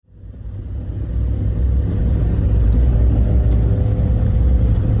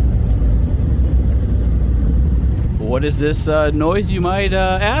What is this noise, you might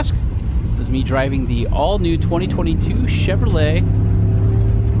ask? This is me driving the all-new 2022 Chevrolet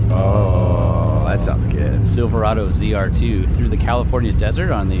that sounds good. Silverado ZR2 through the California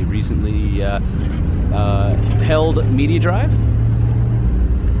desert on the recently held media drive.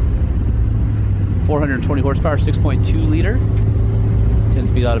 420 horsepower, 6.2 liter,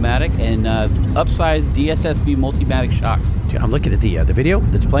 10-speed automatic, and upsized DSSV Multimatic shocks. Dude, I'm looking at the video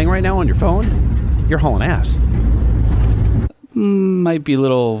that's playing right now on your phone. You're hauling ass. Might be a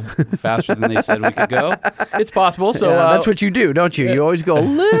little faster than they said we could go. It's possible. So that's what you do, don't you? You always go a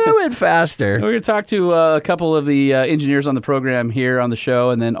little bit faster. We're going to talk to a couple of the engineers on the program here on the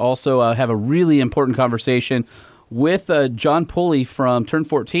show, and then also have a really important conversation with John Pulley from Turn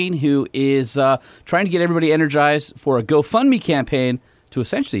 14, who is trying to get everybody energized for a GoFundMe campaign to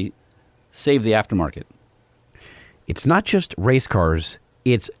essentially save the aftermarket. It's not just race cars.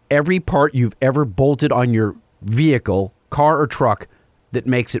 It's every part you've ever bolted on your vehicle, car or truck, that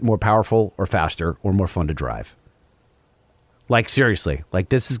makes it more powerful or faster or more fun to drive. Like, seriously, like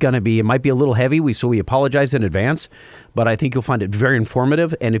this is going to be, it might be a little heavy, so we apologize in advance, but I think you'll find it very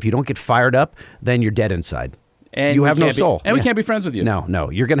informative, and if you don't get fired up, then you're dead inside. And you have no soul. And we can't be friends with you. No.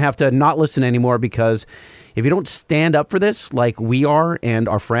 You're going to have to not listen anymore, because if you don't stand up for this like we are and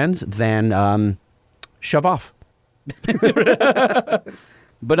our friends, then shove off.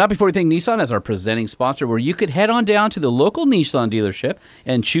 But not before we thank Nissan as our presenting sponsor, where you could head on down to the local Nissan dealership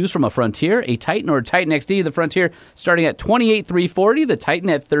and choose from a Frontier, a Titan, or a Titan XD. The Frontier starting at $28,340, the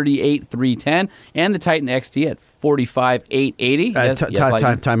Titan at $38,310, and the Titan XD at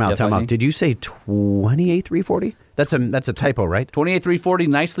 $45,880. Time out. Did you say $28,340? That's a typo, right? $28,340,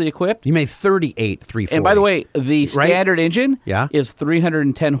 nicely equipped. You made $38,340. And by the way, the standard engine is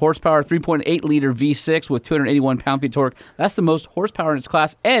 310 horsepower, 3.8 liter V6 with 281 pound-feet torque. That's the most horsepower in its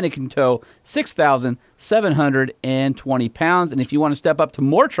class, and it can tow 6,720 pounds. And if you want to step up to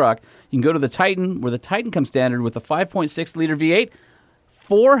more truck, you can go to the Titan, where the Titan comes standard with a 5.6 liter V8.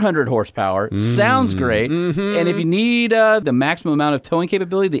 400 horsepower. Sounds great. Mm-hmm. And if you need the maximum amount of towing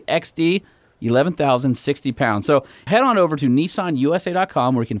capability, the XD, 11,060 pounds. So head on over to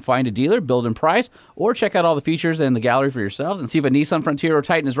NissanUSA.com, where you can find a dealer, build and price, or check out all the features and the gallery for yourselves and see if a Nissan Frontier or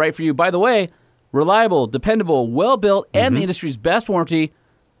Titan is right for you. By the way, reliable, dependable, well-built, and the industry's best warranty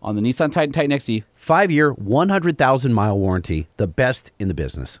on the Nissan Titan, Titan XD. 5-year, 100,000-mile warranty, the best in the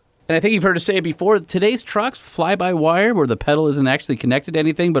business. And I think you've heard us say it before, today's trucks fly by wire, where the pedal isn't actually connected to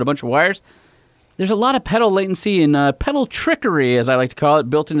anything but a bunch of wires. There's a lot of pedal latency and pedal trickery, as I like to call it,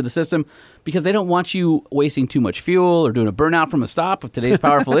 built into the system, because they don't want you wasting too much fuel or doing a burnout from a stop with today's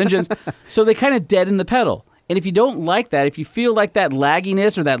powerful engines. So they kind of deaden the pedal. And if you don't like that, if you feel like that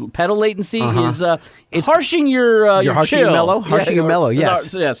lagginess or that pedal latency is it's harshing your harshing chill. your mellow? Harshing your mellow,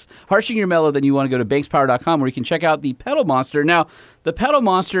 yes. Yes, harshing your mellow, then you want to go to bankspower.com, where you can check out the Pedal Monster. Now, the Pedal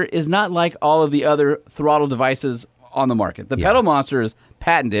Monster is not like all of the other throttle devices on the market. The Pedal Monster is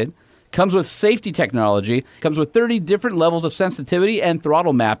patented, comes with safety technology, comes with 30 different levels of sensitivity and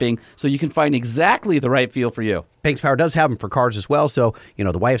throttle mapping, so you can find exactly the right feel for you. Banks Power does have them for cars as well, so,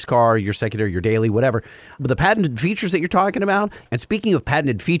 the wife's car, your secondary, your daily, whatever. But the patented features that you're talking about, and speaking of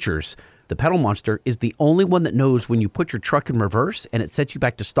patented features, the Pedal Monster is the only one that knows when you put your truck in reverse, and it sets you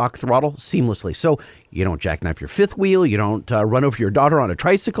back to stock throttle seamlessly. So you don't jackknife your fifth wheel, you don't run over your daughter on a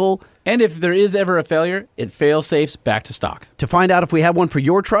tricycle. And if there is ever a failure, it fail-safes back to stock. To find out if we have one for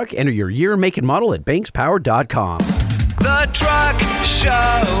your truck, enter your year, make, and model at bankspower.com. The Truck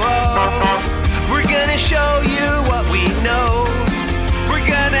Show. We're gonna show you what we know. We're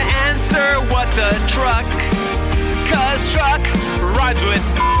gonna answer what the truck, 'cause truck rhymes with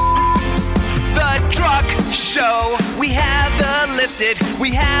The Truck Show. We have the lifted,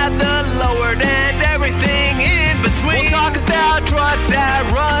 we have the lowered, and everything in between. We'll talk about trucks that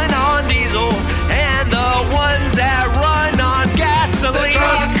run on diesel and the ones that run on gasoline. The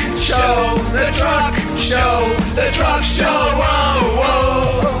Truck Show, the Truck Show, the Truck Show. Whoa,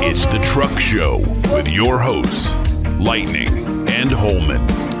 whoa. It's the Truck Show with your hosts, Lightning and Holman.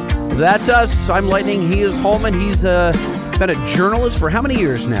 That's us. I'm Lightning. He is Holman. He's been a journalist for how many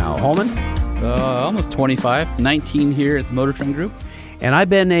years now, Holman? Almost 25, 19 here at the Motor Trend Group. And I've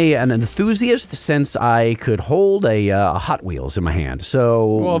been an enthusiast since I could hold a Hot Wheels in my hand.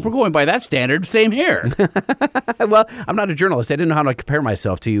 So, well, if we're going by that standard, same here. Well, I'm not a journalist. I didn't know how to compare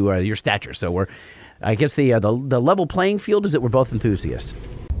myself to your stature. So I guess the level playing field is that we're both enthusiasts.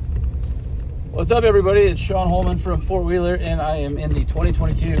 What's up, everybody? It's Sean Holman from Four Wheeler, and I am in the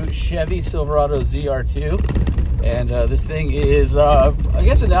 2022 Chevy Silverado ZR2. And this thing is, I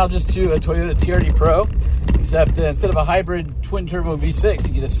guess, analogous to a Toyota TRD Pro, except instead of a hybrid twin-turbo V6,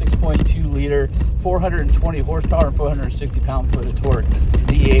 you get a 6.2-liter, 420 horsepower, and 460 pound-foot of torque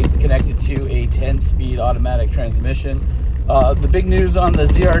V8 connected to a 10-speed automatic transmission. The big news on the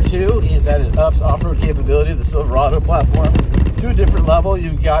ZR2 is that it ups off-road capability of the Silverado platform to a different level.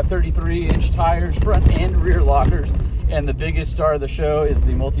 You've got 33-inch tires, front and rear lockers, and the biggest star of the show is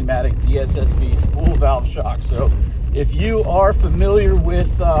the Multimatic DSSV spool valve shock. So if you are familiar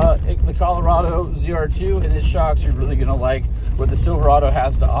with the Colorado ZR2 and its shocks, you're really going to like what the Silverado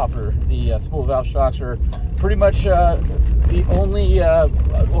has to offer. The spool valve shocks are pretty much the only,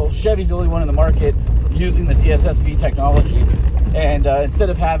 Chevy's the only one in the market using the DSSV technology. And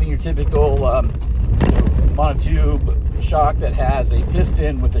instead of having your typical monotube shock that has a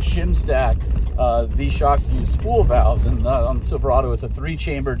piston with a shim stack, these shocks use spool valves, and on the Silverado it's a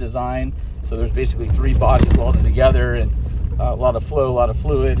 3-chamber design, so there's basically 3 bodies welded together and a lot of flow, a lot of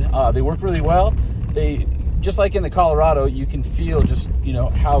fluid. They work really well. They, just like in the Colorado, you can feel just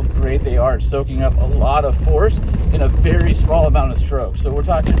how great they are, soaking up a lot of force in a very small amount of stroke. So we're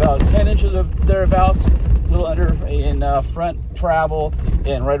talking about 10 inches of thereabouts, a little under in front travel,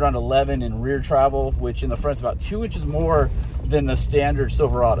 and right around 11 in rear travel, which in the front's about 2 inches more than the standard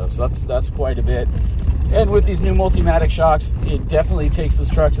Silverado. So that's quite a bit. And with these new Multimatic shocks, it definitely takes this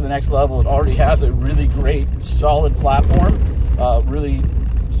truck to the next level. It already has a really great, solid platform, really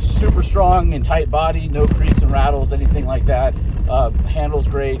super strong and tight body, no creaks and rattles, anything like that. Handles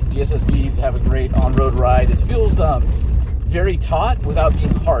great. DSSVs have a great on-road ride. It feels very taut without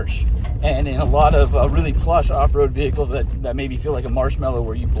being harsh. And in a lot of really plush off-road vehicles that maybe feel like a marshmallow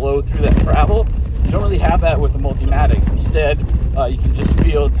where you blow through that travel, you don't really have that with the Multimatics. Instead, you can just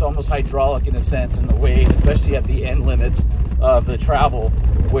feel it's almost hydraulic in a sense in the weight, especially at the end limits of the travel,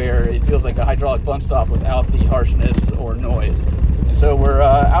 where it feels like a hydraulic bump stop without the harshness or noise. And so we're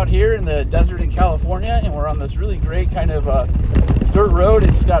out here in the desert in California, and we're on this really great kind of dirt road.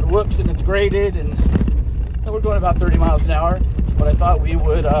 It's got whoops and it's graded, and we're going about 30 miles an hour. But I thought we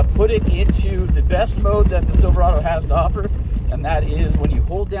would put it into the best mode that the Silverado has to offer, and that is when you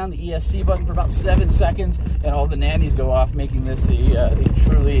hold down the ESC button for about 7 seconds and all the nannies go off, making this a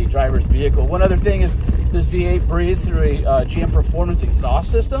truly driver's vehicle. One other thing is this V8 breathes through a GM Performance exhaust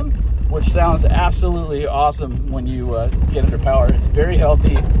system, which sounds absolutely awesome when you get under power. It's very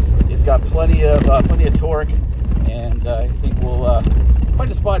healthy. It's got plenty of torque, and I think we'll find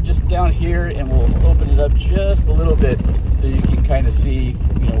a spot just down here, and we'll open it up just a little bit so you can kind of see,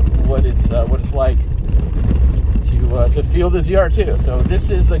 what it's like to feel the ZR2. So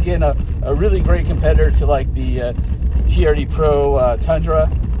this is again a really great competitor to like the TRD Pro Tundra,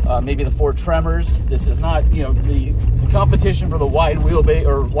 maybe the Ford Tremors. This is not the competition for the wide wheelbase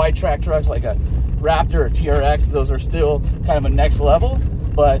or wide track trucks like a Raptor or TRX. Those are still kind of a next level,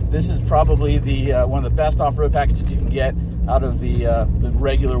 but this is probably the one of the best off-road packages you can get out of the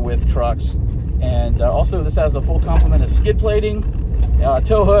regular width trucks. And also this has a full complement of skid plating,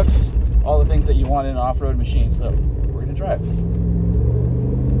 tow hooks, all the things that you want in an off-road machine. So we're gonna drive.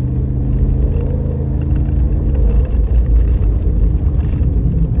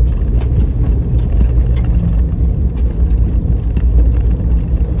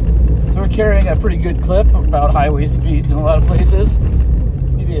 So we're carrying a pretty good clip about highway speeds in a lot of places,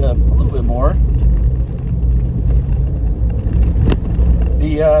 maybe a little bit more.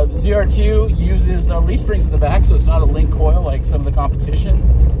 The ZR2 uses leaf springs in the back, so it's not a link coil like some of the competition,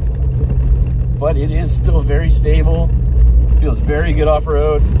 but it is still very stable, feels very good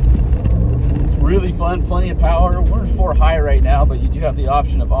off-road. It's really fun, plenty of power. We're in 4 high right now, but you do have the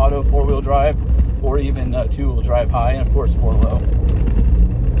option of auto 4-wheel drive or even 2-wheel drive high, and of course 4 low.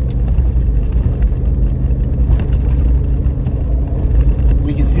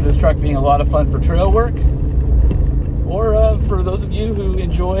 We can see this truck being a lot of fun for trail work, or for those of you who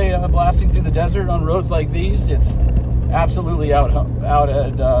enjoy blasting through the desert on roads like these. It's absolutely at home out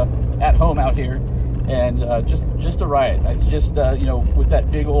here, and just a riot. It's just with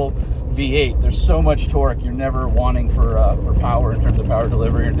that big old V8, there's so much torque. You're never wanting for power in terms of power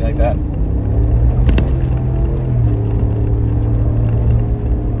delivery or anything like that.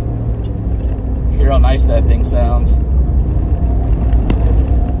 Hear how nice that thing sounds.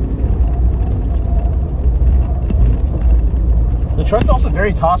 The truck's also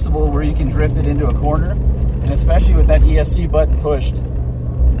very tossable, where you can drift it into a corner, and especially with that ESC button pushed,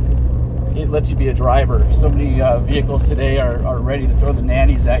 it lets you be a driver. So many vehicles today are ready to throw the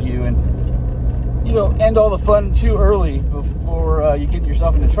nannies at you, and end all the fun too early before you get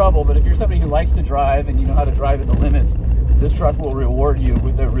yourself into trouble. But if you're somebody who likes to drive and you know how to drive at the limits, this truck will reward you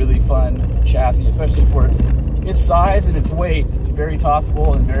with a really fun chassis, especially for its size and its weight. It's very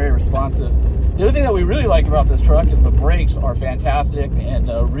tossable and very responsive. The other thing that we really like about this truck is the brakes are fantastic and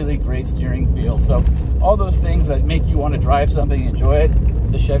a really great steering feel. So all those things that make you want to drive something and enjoy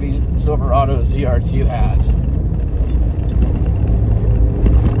it, the Chevy Silverado ZR2 has.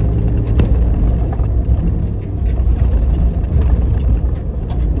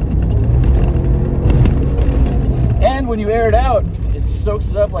 And when you air it out, it soaks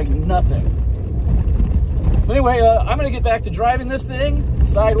it up like nothing. So anyway, I'm going to get back to driving this thing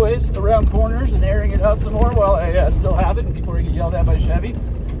sideways around corners and airing it out some more while I still have it before I get yelled at by Chevy.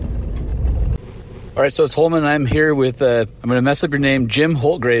 All right, so it's Holman, and I'm here with, I'm going to mess up your name, Jim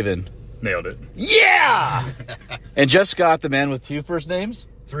Holtgraven. Nailed it. Yeah! And Jeff Scott, the man with 2 first names?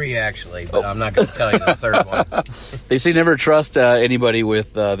 3, actually, but I'm not going to tell you the third one. They say never trust anybody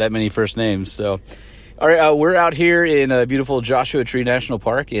with that many first names, so... All right, we're out here in beautiful Joshua Tree National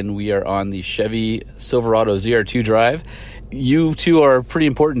Park, and we are on the Chevy Silverado ZR2 drive. You two are pretty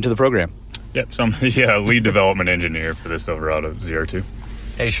important to the program. Yep, so I'm the lead development engineer for the Silverado ZR2.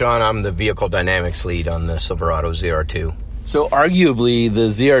 Hey, Sean, I'm the vehicle dynamics lead on the Silverado ZR2. So arguably, the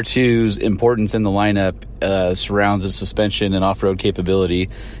ZR2's importance in the lineup surrounds its suspension and off-road capability.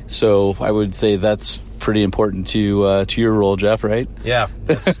 So I would say that's pretty important to your role, Jeff, right? Yeah,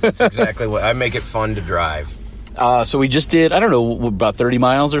 that's exactly what I make it fun to drive. So we just did, I don't know, about 30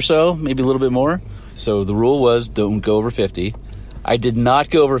 miles or so, maybe a little bit more. So the rule was don't go over 50. I did not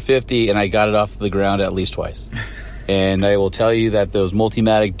go over 50, and I got it off the ground at least twice. And I will tell you that those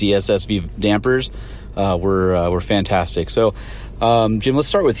Multimatic DSSV dampers were fantastic. So, Jim, let's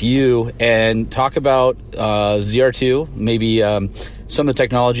start with you and talk about ZR2, maybe some of the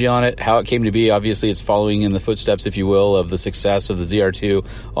technology on it, how it came to be. Obviously, it's following in the footsteps, if you will, of the success of the ZR2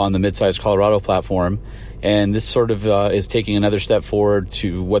 on the midsize Colorado platform. And this sort of is taking another step forward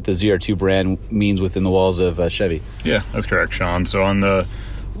to what the ZR2 brand means within the walls of Chevy. Yeah, that's correct, Sean. So on the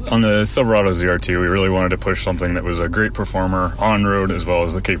Silverado ZR2, we really wanted to push something that was a great performer on-road as well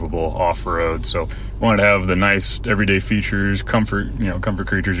as the capable off-road. So we wanted to have the nice everyday features, comfort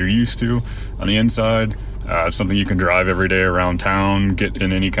creatures you're used to on the inside. Something you can drive every day around town, get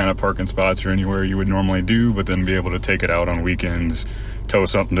in any kind of parking spots or anywhere you would normally do, but then be able to take it out on weekends, tow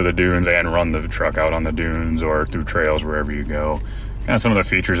something to the dunes, and run the truck out on the dunes or through trails wherever you go. Kind of some of the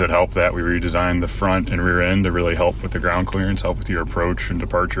features that help that, we redesigned the front and rear end to really help with the ground clearance, help with your approach and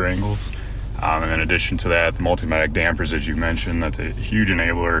departure angles. And then in addition to that, the Multimatic dampers, as you mentioned, that's a huge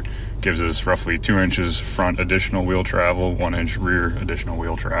enabler. Gives us roughly 2 inches front additional wheel travel, 1 inch rear additional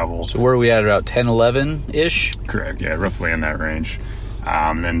wheel travel. So where are we at, about 10, 11-ish? Correct, yeah, roughly in that range.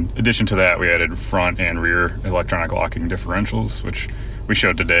 Then in addition to that, we added front and rear electronic locking differentials, which we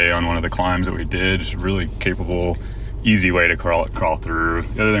showed today on one of the climbs that we did. It's really capable, easy way to crawl through.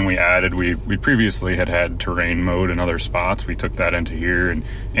 The other thing we added, we previously had terrain mode in other spots. We took that into here and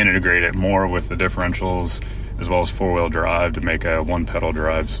integrated it more with the differentials as well as 4-wheel drive to make a one-pedal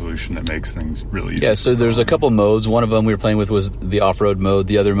drive solution that makes things really easy. Yeah, so there's a couple modes. One of them we were playing with was the off-road mode.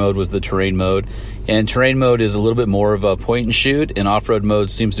 The other mode was the terrain mode. And terrain mode is a little bit more of a point and shoot, and off-road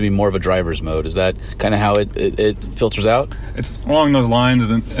mode seems to be more of a driver's mode. Is that kind of how it filters out? It's along those lines.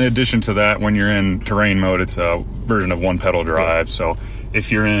 In addition to that, when you're in terrain mode, it's a version of one-pedal drive. So if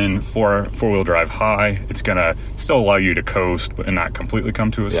you're in four-wheel drive high, it's going to still allow you to coast and not completely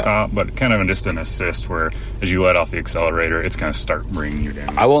come to a stop, but kind of just an assist where as you let off the accelerator, it's going to start bringing you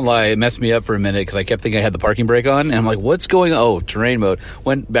down. I won't lie, it messed me up for a minute because I kept thinking I had the parking brake on, and I'm like, what's going on? Oh, terrain mode.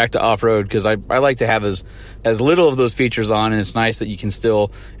 Went back to off-road because I like to have as little of those features on, and it's nice that you can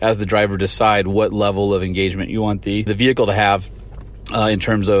still, as the driver, decide what level of engagement you want the vehicle to have in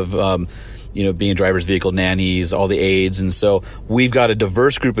terms of being a driver's vehicle, nannies, all the aids. And so we've got a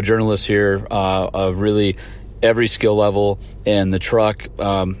diverse group of journalists here of really every skill level. And the truck,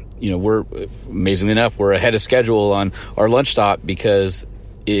 we're, amazingly enough, we're ahead of schedule on our lunch stop because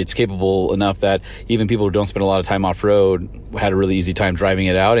it's capable enough that even people who don't spend a lot of time off-road had a really easy time driving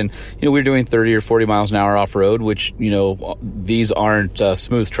it out. And, we're doing 30 or 40 miles an hour off-road, which, these aren't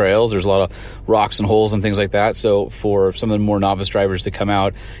smooth trails. There's a lot of rocks and holes and things like that. So for some of the more novice drivers to come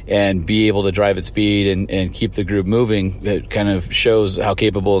out and be able to drive at speed and keep the group moving, it kind of shows how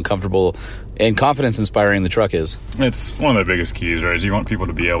capable and comfortable and confidence-inspiring the truck is. It's one of the biggest keys, right? Is you want people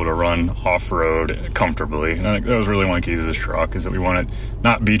to be able to run off-road comfortably. And I think that was really one of the keys of this truck, is that we want it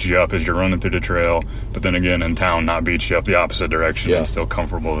not beat you up as you're running through the trail, but then again in town not beat you up the opposite direction and still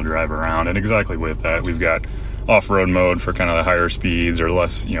comfortable to drive around. And exactly with that, we've got off-road mode for kind of the higher speeds or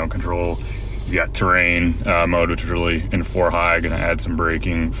less, control You got terrain mode, which is really in 4 high, going to add some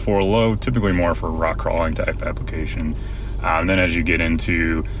braking. 4 low, typically more for rock crawling type application. And then as you get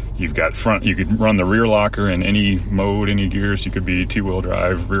into, you've got front, you could run the rear locker in any mode, any gears. You could be 2-wheel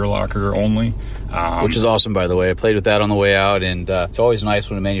drive rear locker only. Which is awesome, by the way. I played with that on the way out, and it's always nice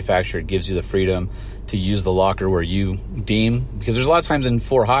when a manufacturer gives you the freedom to use the locker where you deem, because there's a lot of times in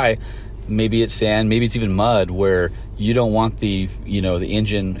 4 high, maybe it's sand, maybe it's even mud, where you don't want the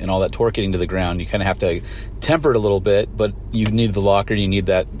engine and all that torque getting to the ground. You kind of have to temper it a little bit, but you need the locker, you need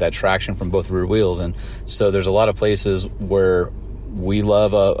that traction from both rear wheels. And so there's a lot of places where we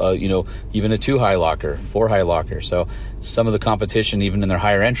love even a 2-high locker, 4-high locker. So some of the competition, even in their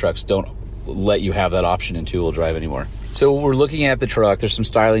higher end trucks, don't let you have that option in 2-wheel drive anymore. So we're looking at the truck. There's some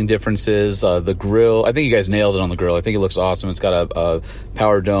styling differences. The grill, I think you guys nailed it on the grill. I think it looks awesome. It's got a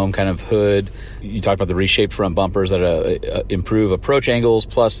power dome kind of hood. You talked about the reshaped front bumpers that improve approach angles.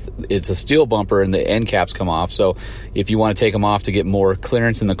 Plus, it's a steel bumper and the end caps come off. So if you want to take them off to get more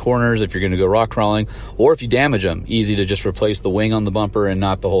clearance in the corners, if you're going to go rock crawling, or if you damage them, easy to just replace the wing on the bumper and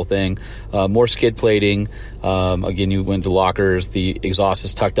not the whole thing. More skid plating. Again, you went to lockers. The exhaust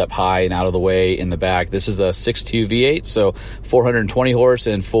is tucked up high and out of the way in the back. This is a 6.2 V8. So 420 horse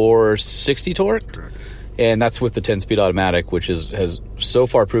and 460 torque. Correct. And that's with the 10-speed automatic, which has so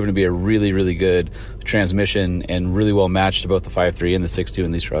far proven to be a really, really good transmission and really well matched to both the 5.3 and the 6.2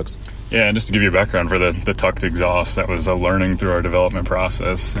 in these trucks. Yeah, and just to give you a background for the tucked exhaust, that was a learning through our development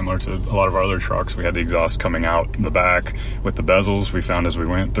process, similar to a lot of our other trucks. We had the exhaust coming out the back with the bezels. We found as we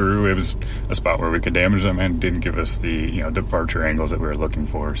went through, it was a spot where we could damage them and didn't give us the departure angles that we were looking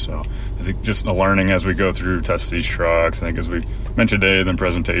for. So I think just a learning as we go through, test these trucks. I think as we mentioned today in the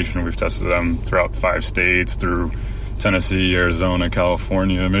presentation, we've tested them throughout 5 states, through Tennessee, Arizona,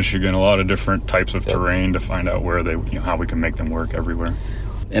 California, Michigan, a lot of different types of terrain to find out where they, how we can make them work everywhere.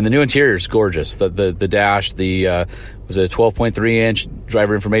 And the new interior is gorgeous. The dash, was a 12.3 inch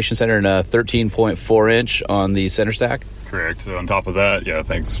driver information center and a 13.4 inch on the center stack. Correct. So on top of that,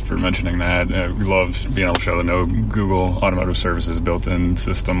 thanks for mentioning that. We love being able to show the no Google Automotive Services built-in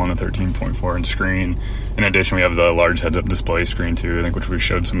system on a 13.4 inch screen. In addition, we have the large heads-up display screen too, I think, which we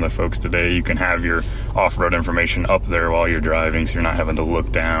showed some of the folks today. You can have your off-road information up there while you're driving, so you're not having to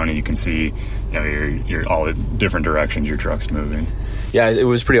look down, and you can see your all the different directions your truck's moving. Yeah, it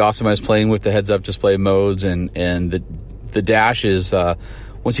was pretty awesome. I was playing with the heads-up display modes, and the dash is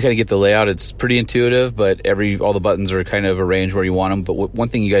once you kind of get the layout, it's pretty intuitive, but all the buttons are kind of arranged where you want them. But one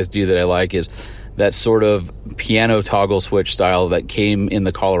thing you guys do that I like is that sort of piano toggle switch style that came in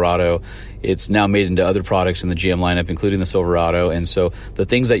the Colorado. It's now made into other products in the GM lineup, including the Silverado. And so the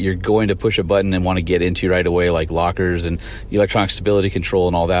things that you're going to push a button and want to get into right away, like lockers and electronic stability control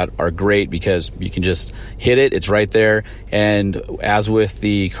and all that, are great because you can just hit it. It's right there. And as with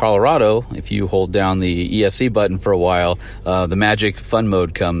the Colorado, if you hold down the ESC button for a while, the magic fun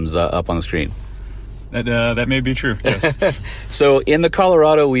mode comes up on the screen. That may be true, yes. So in the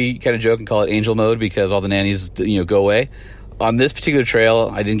Colorado, we kind of joke and call it angel mode because all the nannies go away. On this particular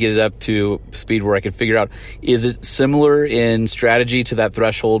trail, I didn't get it up to speed where I could figure out, is it similar in strategy to that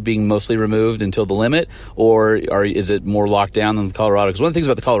threshold being mostly removed until the limit, or is it more locked down than the Colorado? Because one of the things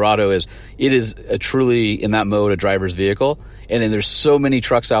about the Colorado is it is truly, in that mode, a driver's vehicle. And then there's so many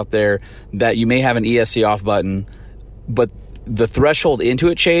trucks out there that you may have an ESC off button, but the threshold into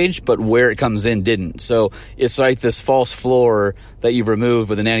it changed, but where it comes in didn't. So it's like this false floor that you've removed,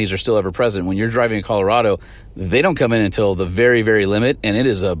 but the nannies are still ever present. When you're driving in Colorado, they don't come in until the very, very limit, and it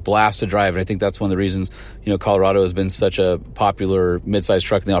is a blast to drive. And I think that's one of the reasons, Colorado has been such a popular midsize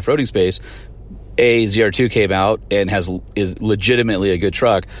truck in the off-roading space. ZR2 came out and is legitimately a good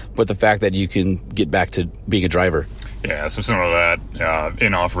truck, but the fact that you can get back to being a driver. Yeah, so similar to that,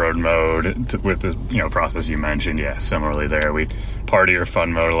 in off-road mode, with this process you mentioned, similarly there. We party or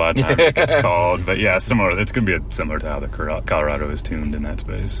fun mode a lot of times it gets called, but similar. It's going to be similar to how the Colorado is tuned in that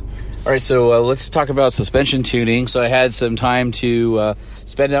space. All right, so let's talk about suspension tuning. So I had some time to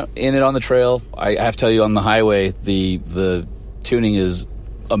spend in it on the trail. I have to tell you, on the highway, the tuning is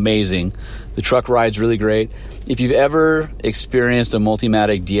amazing. The truck rides really great. If you've ever experienced a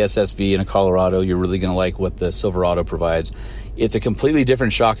Multimatic DSSV in a Colorado, you're really going to like what the Silverado provides. It's a completely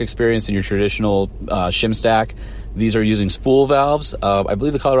different shock experience than your traditional shim stack. These are using spool valves. I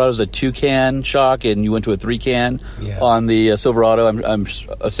believe the Colorado is a 2-can shock, and you went to a 3-can on the Silverado. I'm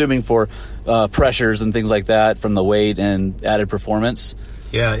assuming for pressures and things like that from the weight and added performance.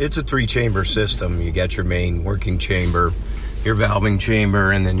 Yeah, it's a 3-chamber system. You got your main working chamber, your valving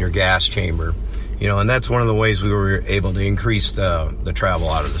chamber, and then your gas chamber. And that's one of the ways we were able to increase the travel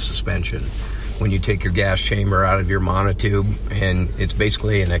out of the suspension. when you take your gas chamber out of your monotube, and it's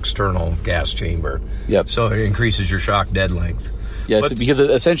basically an external gas chamber. Yep. So it increases your shock dead length. Yes, But- because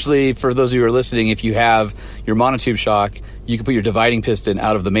essentially, for those of you who are listening, if you have your monotube shock, you can put your dividing piston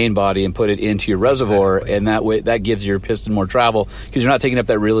out of the main body and put it into your reservoir, and that way that gives your piston more travel because you're not taking up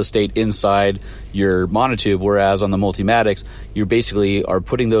that real estate inside your monotube. Whereas on the Multimatics, you basically are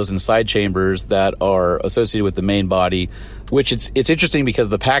putting those in side chambers that are associated with the main body, which it's interesting because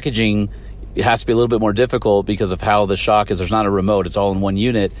the packaging it has to be a little bit more difficult because of how the shock is. There's not a remote; it's all in one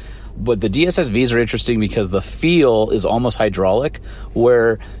unit. But the DSSVs are interesting because the feel is almost hydraulic,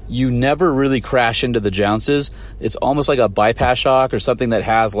 where you never really crash into the jounces. It's almost like a bypass shock or something that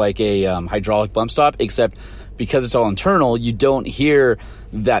has like a hydraulic bump stop, except because it's all internal, you don't hear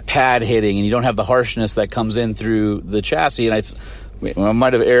that pad hitting and you don't have the harshness that comes in through the chassis. And I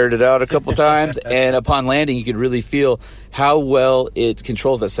might have aired it out a couple times, and upon landing, you could really feel how well it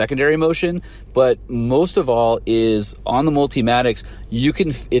controls that secondary motion. But most of all is on the Multimatics,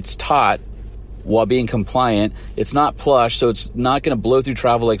 it's taut while being compliant. It's not plush, so it's not going to blow through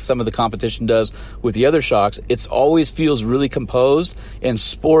travel like some of the competition does with the other shocks. It always feels really composed and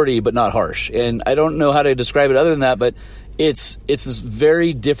sporty, but not harsh. And I don't know how to describe it other than that, but it's this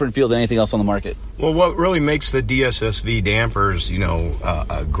very different feel than anything else on the market. Well, what really makes the DSSV dampers,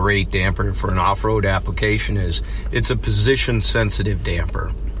 a great damper for an off-road application is it's a position-sensitive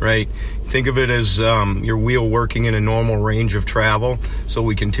damper, right? Think of it as your wheel working in a normal range of travel, so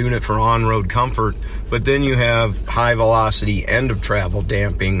we can tune it for on-road comfort, but then you have high-velocity end-of-travel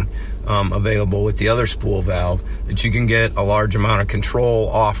damping available with the other spool valve that you can get a large amount of control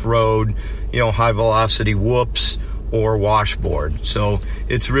off-road, high-velocity whoops, or washboard. So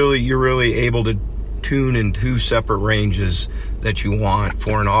you're really able to tune in two separate ranges that you want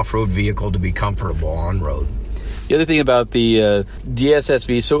for an off-road vehicle to be comfortable on road. The other thing about the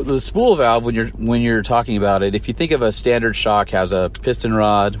DSSV, so the spool valve, when you're talking about it, if you think of a standard shock, has a piston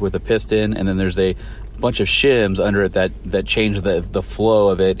rod with a piston, and then there's a bunch of shims under it that change the flow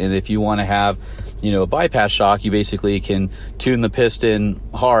of it. And if you want to have a bypass shock, you basically can tune the piston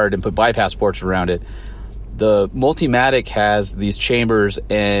hard and put bypass ports around it. The Multimatic has these chambers,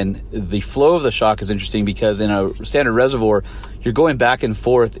 and the flow of the shock is interesting because in a standard reservoir, you're going back and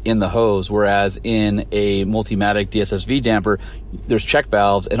forth in the hose, whereas in a Multimatic DSSV damper, there's check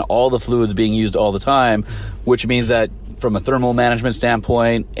valves and all the fluid's being used all the time, which means that from a thermal management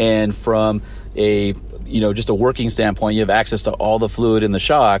standpoint and from a just a working standpoint, you have access to all the fluid in the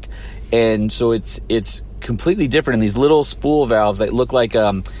shock. And so it's completely different in these little spool valves that look like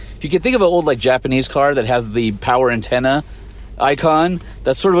if you can think of an old Japanese car that has the power antenna icon,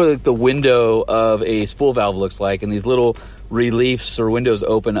 that's sort of like the window of a spool valve looks like, and these little reliefs or windows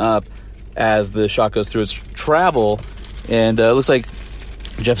open up as the shock goes through its travel. And it looks like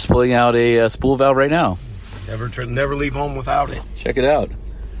Jeff's pulling out a spool valve right now. Never leave home without it. Check it out.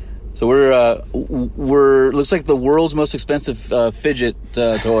 So we're looks like the world's most expensive fidget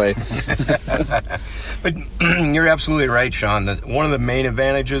toy. But you're absolutely right, Sean. One of the main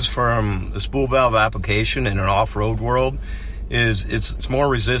advantages from the spool valve application in an off-road world is it's more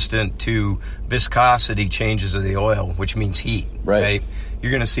resistant to viscosity changes of the oil, which means heat. Right?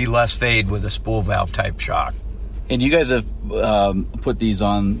 You're going to see less fade with a spool valve type shock. And you guys have put these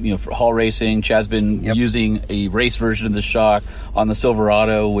on, for Hall Racing. Chad's been using a race version of the shock on the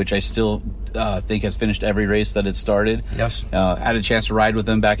Silverado, which I still think has finished every race that it started. Yes. Had a chance to ride with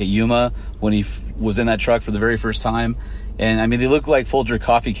him back at Yuma when he was in that truck for the very first time. And, I mean, they look like Folger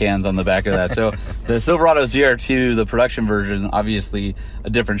coffee cans on the back of that. So the Silverado ZR2, the production version, obviously a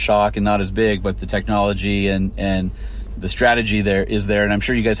different shock and not as big, but the technology and the strategy there, and I'm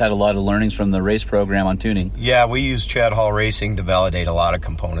sure you guys had a lot of learnings from the race program on tuning. Yeah, we used Chad Hall Racing to validate a lot of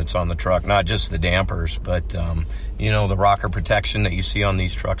components on the truck, not just the dampers, but the rocker protection that you see on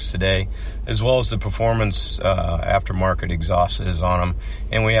these trucks today, as well as the performance aftermarket exhaust is on them.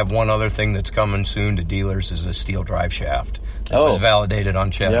 And we have one other thing that's coming soon to dealers is a steel drive shaft that was validated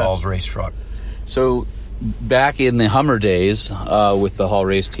on Chad Hall's race truck. So back in the Hummer days with the Hall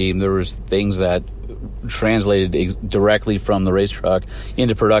Race team, there was things that translated directly from the race truck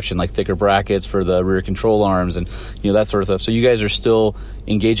into production, like thicker brackets for the rear control arms and that sort of stuff. So you guys are still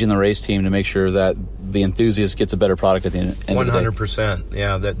engaging the race team to make sure that the enthusiast gets a better product at the end of the day. 100%.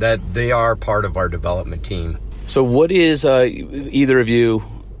 Yeah, that they are part of our development team. So what is either of you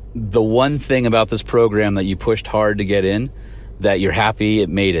the one thing about this program that you pushed hard to get in that you're happy it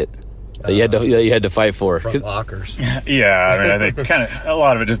made it? that you had to fight for. front lockers. Yeah, I mean, I think kind of a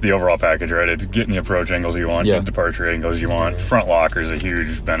lot of it just the overall package, right? It's getting the approach angles you want, Yeah. the departure angles you want. Front locker is a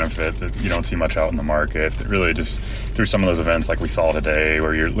huge benefit that you don't see much out in the market. That really just through some of those events like we saw today,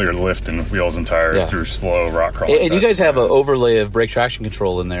 where you're lifting wheels and tires Yeah. through slow rock crawling. And you type guys have an events. overlay of brake traction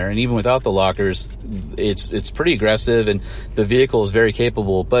control in there, and even without the lockers, it's pretty aggressive, and the vehicle is very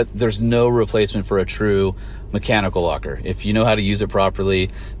capable. But there's no replacement for a true mechanical locker. If you know how to use it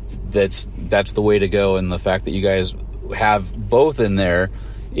properly, that's the way to go. And the fact that you guys have both in there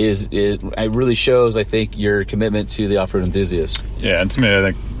it really shows, I think, your commitment to the off-road enthusiast. Yeah, and to me,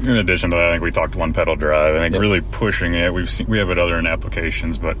 I think in addition to that, I think we talked one pedal drive. I think Yep. really pushing it. We have it other in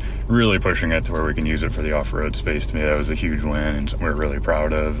applications, but really pushing it to where we can use it for the off-road space. To me, that was a huge win, and something we're really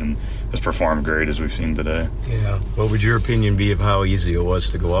proud of, and has performed great as we've seen today. Yeah. What would your opinion be of how easy it was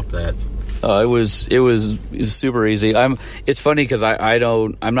to go up that? It was super easy. It's funny because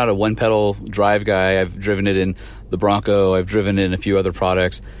I'm not a one pedal drive guy. I've driven it in the Bronco. I've driven it in a few other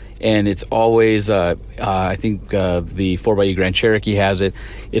products, and it's always I think the 4xe Grand Cherokee has it.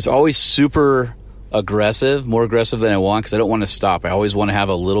 It's always super aggressive, more aggressive than I want, because I don't want to stop. I always want to have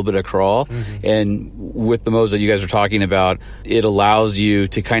a little bit of crawl. And with the modes that you guys are talking about, it allows you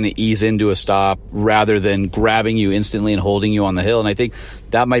to kind of ease into a stop rather than grabbing you instantly and holding you on the hill. And I think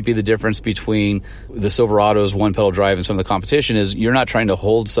that might be the difference between the Silverado's one pedal drive and some of the competition, is you're not trying to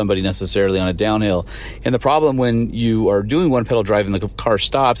hold somebody necessarily on a downhill. And the problem when you are doing one pedal drive and the car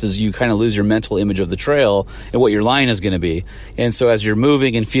stops is you kind of lose your mental image of the trail and what your line is going to be. And so as you're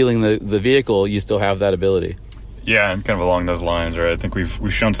moving and feeling the vehicle, you still have that ability. Yeah, and kind of along those lines, right? I think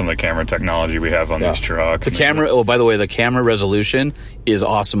we've shown some of the camera technology we have on these trucks. The camera, oh, by the way, the camera resolution is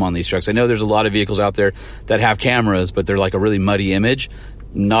awesome on these trucks. I know there's a lot of vehicles out there that have cameras, but they're like a really muddy image.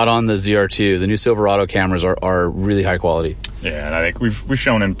 Not on the ZR2. The new Silverado cameras are really high quality. Yeah, and I think we've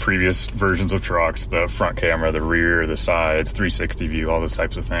shown in previous versions of trucks the front camera, the rear, the sides, 360 view, all those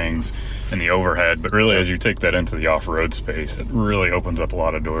types of things, and the overhead. But really, as you take that into the off-road space, it really opens up a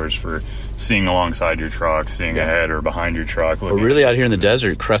lot of doors for seeing alongside your truck, seeing ahead or behind your truck. We're really out here in the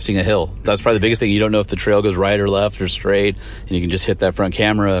desert cresting a hill. That's probably the biggest thing. You don't know if the trail goes right or left or straight, and you can just hit that front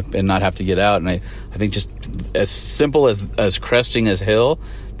camera and not have to get out. And I think just as simple as cresting a hill,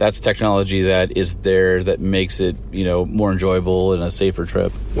 that's technology that is there that makes it, more enjoyable and a safer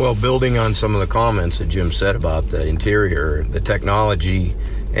trip. Well, building on some of the comments that Jim said about the interior, the technology,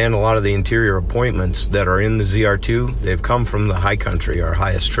 and a lot of the interior appointments that are in the ZR2, they've come from the high country, our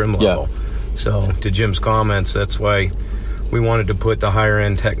highest trim level. Yeah. So, to Jim's comments, that's why we wanted to put the higher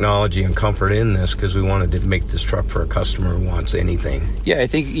end technology and comfort in this, because we wanted to make this truck for a customer who wants anything. Yeah, I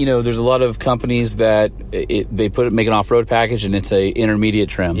think there's a lot of companies that they make an off-road package and it's a intermediate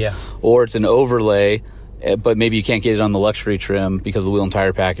trim, or it's an overlay, but maybe you can't get it on the luxury trim because of the wheel and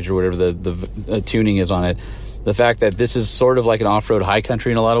tire package or whatever the tuning is on it. The fact that this is sort of like an off-road high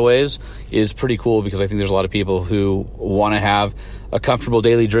country in a lot of ways is pretty cool, because I think there's a lot of people who want to have a comfortable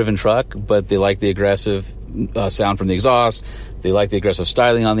daily driven truck, but they like the aggressive sound from the exhaust. They like the aggressive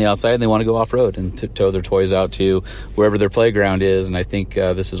styling on the outside, and they want to go off-road and tow their toys out to wherever their playground is. And I think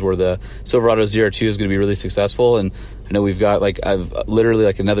this is where the Silverado ZR2 is going to be really successful. And I know we've got I've literally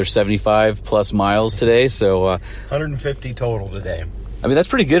another 75 plus miles today. So 150 total today. I mean, that's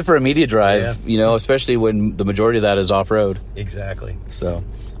pretty good for a media drive, especially when the majority of that is off-road. Exactly. So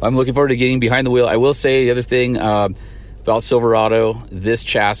I'm looking forward to getting behind the wheel. I will say the other thing about Silverado, this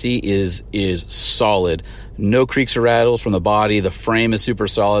chassis is solid. No creaks or rattles from the body. The frame is super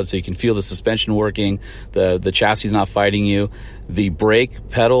solid, so you can feel the suspension working. The chassis is not fighting you. The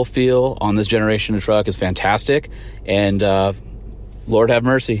brake pedal feel on this generation of truck is fantastic. And Lord have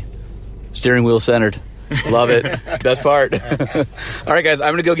mercy, steering wheel centered. Love it. Best part. All right, guys,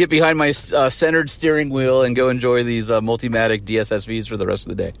 I'm going to go get behind my centered steering wheel and go enjoy these Multimatic DSSVs for the rest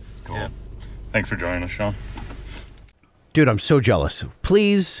of the day. Cool. Yeah. Thanks for joining us, Sean. Dude, I'm so jealous.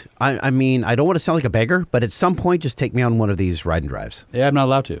 Please, I mean, I don't want to sound like a beggar, but at some point, just take me on one of these ride and drives. Yeah, I'm not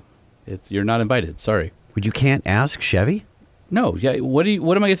allowed to. You're not invited. Sorry. But you can't ask Chevy? No. Yeah. What am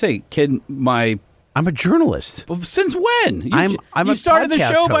I going to say? I'm a journalist. Since when? You started the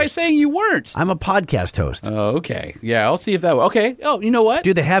show by host. saying you weren't. I'm a podcast host. Oh, okay. Yeah, I'll see if that. Okay. Oh, you know what?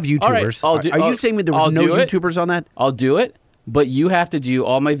 Do they have YouTubers? All right, Are you saying there was no YouTubers on that? I'll do it, but you have to do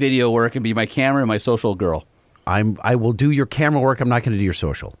all my video work and be my camera and my social girl. I will do your camera work. I'm not going to do your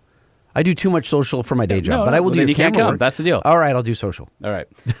social. I do too much social for my day job, but I will do your camera work. That's the deal. All right, I'll do social. All right.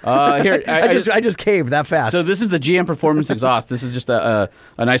 Here, I just caved that fast. So this is the GM Performance exhaust. This is just a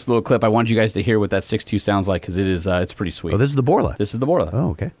nice little clip. I wanted you guys to hear what that 6.2 sounds like, because it's pretty sweet. Oh, this is the Borla. This is the Borla. Oh,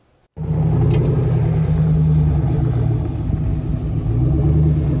 okay.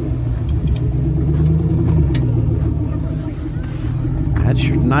 That's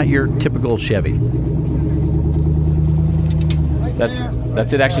not your typical Chevy.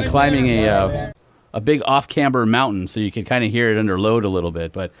 That's it. Actually, climbing a big off-camber mountain, so you can kind of hear it under load a little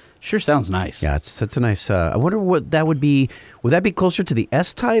bit. But sure sounds nice. Yeah, that's a nice. I wonder what that would be. Would that be closer to the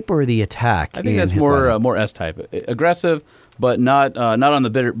S-Type or the Attack? I think that's more S-Type, aggressive, but not on the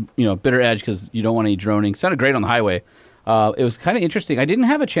bitter edge because you don't want any droning. Sounded great on the highway. It was kind of interesting. I didn't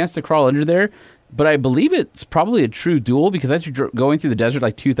have a chance to crawl under there, but I believe it's probably a true dual because as you're going through the desert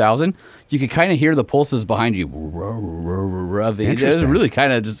like 2000, you could kind of hear the pulses behind you. It was really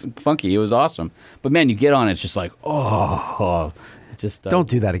kind of just funky. It was awesome. But man, you get on it, it's just like, just don't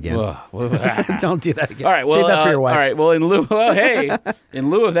do that again. Don't do that again. All right, well, save that for your wife. All right, well, in lieu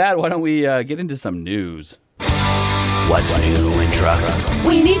of that, why don't we get into some news? What's new in trucks?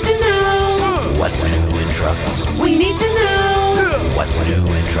 We need to know. What's new in trucks? We need to know. What's new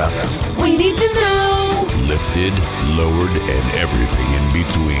in trucks? We need to know. Lifted, lowered, and everything in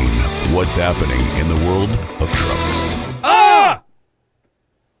between. What's happening in the world of trucks?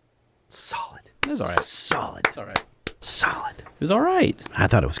 Solid. It was all right. Solid. All right. Solid. It was all right. I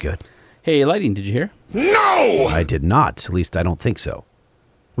thought it was good. Hey, Lightning, did you hear? I did not. At least I don't think so.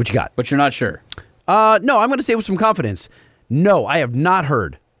 What you got? But you're not sure. No, I'm going to say with some confidence. No, I have not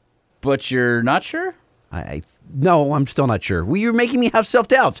heard. But you're not sure? No, I'm still not sure. Well, you're making me have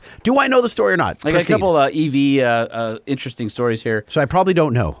self-doubts. Do I know the story or not? I got a Proceed. couple EV interesting stories here. So I probably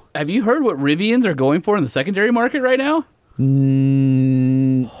don't know. Have you heard what Rivians are going for in the secondary market right now?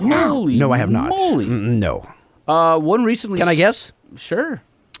 Holy No, I have not. moly. No. One recently... Can I guess? Sure.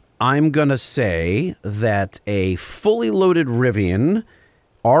 I'm going to say that a fully loaded Rivian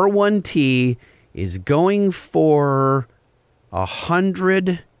R1T is going for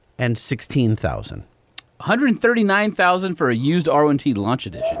 $116,000. $139,000 for a used R1T launch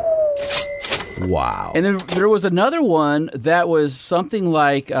edition. Wow. And then there was another one that was something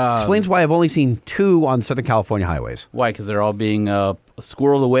like... Explains why I've only seen 2 on Southern California highways. Why? Because they're all being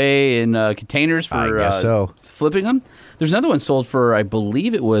squirreled away in containers for I guess so. flipping them. There's another one sold for, I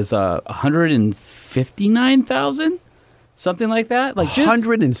believe it was $159,000, something like that. Like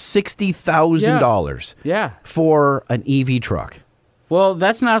 $160,000 Yeah. for an EV truck. Well,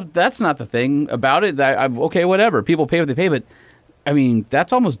 that's not the thing about it. Okay, whatever. People pay what they pay, but I mean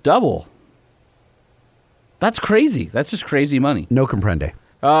that's almost double. That's crazy. That's just crazy money. No comprende.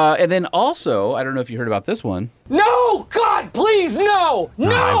 And then also, I don't know if you heard about this one. No! God, please, no!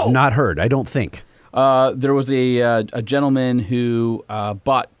 No! I've not heard. I don't think. There was a gentleman who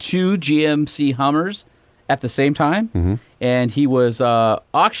bought 2 GMC Hummers at the same time, and he was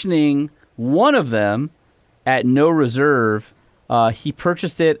auctioning one of them at no reserve. He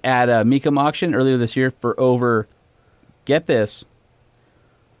purchased it at a Mecum auction earlier this year for over, get this,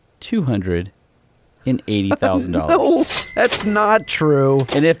 $280,000. No, that's not true.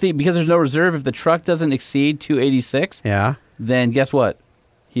 And because there's no reserve, if the truck doesn't exceed 286, Yeah. then guess what?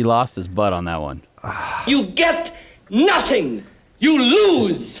 He lost his butt on that one. You get nothing! You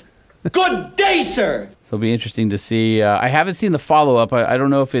lose! Good day, sir! So it'll be interesting to see. I haven't seen the follow-up. I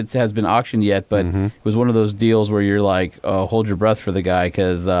don't know if it has been auctioned yet, but it was one of those deals where you're like, hold your breath for the guy,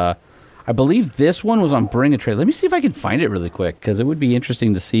 because I believe this one was on Bring a Trailer. Let me see if I can find it really quick, because it would be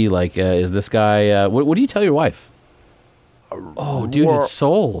interesting to see, like, is this guy... what do you tell your wife? Oh, dude, it's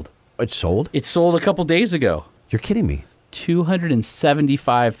sold. It's sold? It sold a couple days ago. You're kidding me.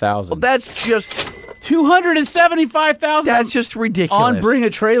 $275,000. Well, that's just... $275,000. That's just ridiculous. On Bring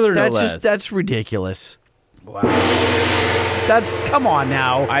a Trailer, no less. That's ridiculous. Wow. Come on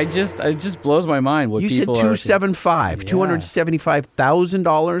now. It just blows my mind what You said people are... $275,000,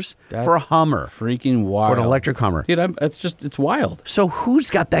 $275,000 for a Hummer, Freaking wild. for an electric Hummer. Dude, it's wild. So who's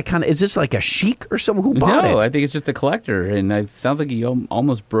got that kind of? Is this like a sheik or someone who bought No, it? I think it's just a collector, and it sounds like he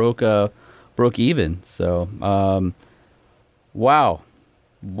almost broke even. So, wow.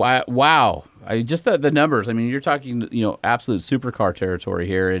 Just the numbers. I mean, you're talking, absolute supercar territory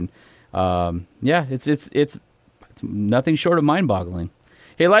here, and yeah, it's nothing short of mind-boggling.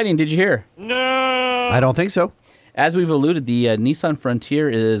 Hey, Lightning, did you hear? I don't think so. As we've alluded, the Nissan Frontier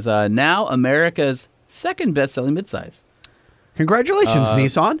is now America's second best-selling midsize. Congratulations,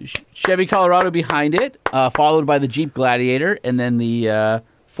 Nissan. Chevy Colorado behind it, followed by the Jeep Gladiator, and then the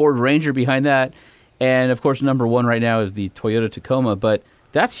Ford Ranger behind that. And, of course, number 1 right now is the Toyota Tacoma, but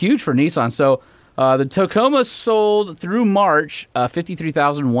that's huge for Nissan. So the Tacoma sold through March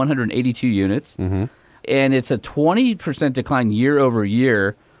 53,182 units, and it's a 20% decline year over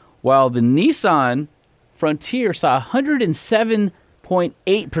year, while the Nissan Frontier saw a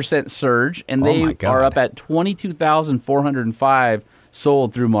 107.8% surge, and they are up at 22,405.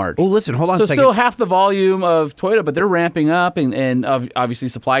 sold through March. Oh, listen, hold on so a second. still half the volume of Toyota, but they're ramping up and obviously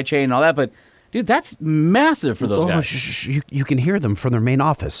supply chain and all that. But, dude, that's massive for those guys. You can hear them from their main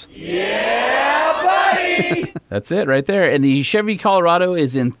office. That's it right there. And the Chevy Colorado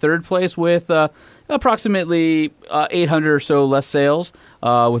is in third place with approximately 800 or so less sales,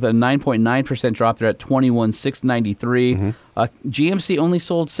 with a 9.9% drop. They're at 21,693. GMC only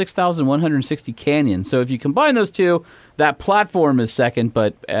sold 6,160 Canyon. So if you combine those two, that platform is second,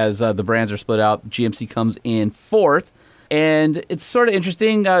 but as the brands are split out, GMC comes in fourth. And it's sort of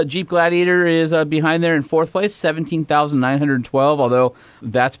interesting. Jeep Gladiator is behind there in fourth place, 17,912. Although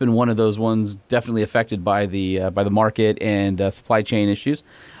that's been one of those ones definitely affected by the market and supply chain issues.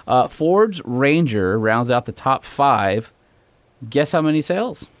 Ford's Ranger rounds out the top five. Guess how many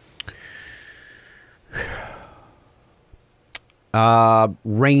sales?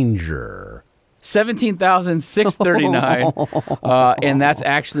 Ranger. 17,639, and that's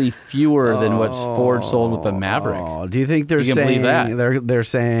actually fewer than what Ford sold with the Maverick. Oh, do you think they're You can saying believe that? they're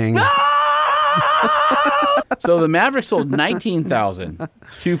saying So the Maverick sold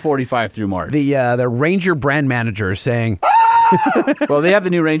 19,245 through March. the Ranger brand manager is saying Well, they have the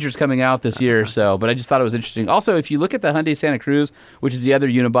new Rangers coming out this year, but I just thought it was interesting. Also, if you look at the Hyundai Santa Cruz, which is the other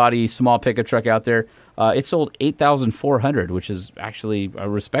unibody small pickup truck out there, it sold 8,400, which is actually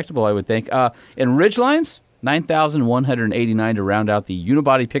respectable, I would think. And Ridgelines, 9,189 to round out the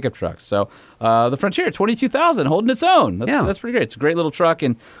unibody pickup truck. So the Frontier, 22,000, holding its own. That's pretty great. It's a great little truck,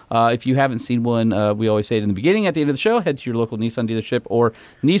 and if you haven't seen one, we always say it in the beginning, at the end of the show, head to your local Nissan dealership or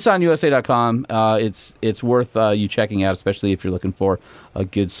NissanUSA.com. It's worth you checking out, especially if you're looking for a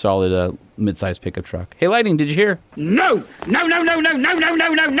good, solid mid-sized pickup truck. Hey, Lightning, did you hear? No! No, no, no, no, no, no,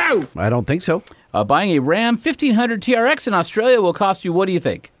 no, no, no! I don't think so. Buying a Ram 1500 TRX in Australia will cost you, what do you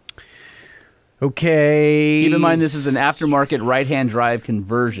think? Okay. Keep in mind this is an aftermarket right-hand drive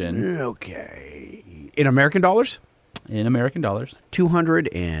conversion. Okay. In American dollars? In American dollars.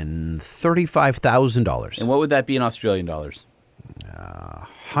 $235,000. And what would that be in Australian dollars?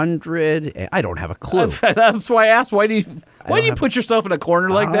 100. I don't have a clue. That's why I asked. Why do you put yourself in a corner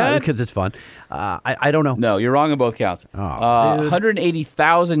like that? Because it's fun. I don't know. No, you're wrong on both counts.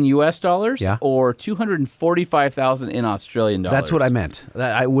 180,000 US dollars, Yeah. or 245,000 in Australian dollars. That's what I meant.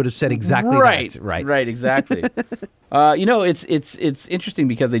 I would have said exactly right. that. Right. Right. Exactly. It's interesting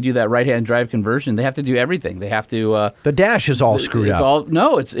because they do that right-hand drive conversion. They have to do everything. They have to. The dash is all screwed up.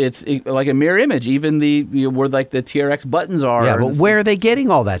 It's like a mirror image. Even where like the TRX buttons are. Yeah, but where are they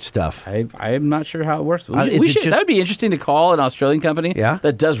getting all that stuff? I'm not sure how it works. That would be interesting to call an Australian company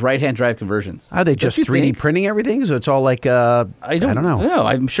that does right-hand drive conversions. Are they just 3D printing everything? So it's all like I don't know. No,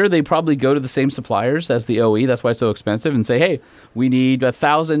 I'm sure they probably go to the same suppliers as the OE. That's why it's so expensive. And say, hey, we need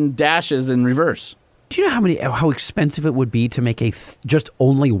 1,000 dashes in reverse. Do you know how expensive it would be to make just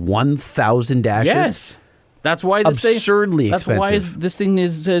only 1,000 dashes? Yes, that's why this absurdly That's expensive. why this thing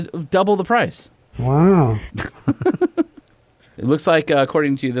is double the price. Wow. It looks like,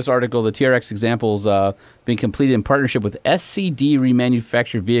 according to this article, the TRX examples being completed in partnership with SCD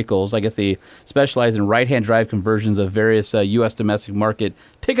Remanufactured Vehicles. I guess they specialize in right-hand drive conversions of various U.S. domestic market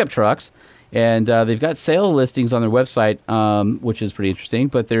pickup trucks. And they've got sale listings on their website, which is pretty interesting.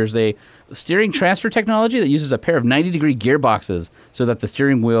 But there's a steering transfer technology that uses a pair of 90-degree gearboxes so that the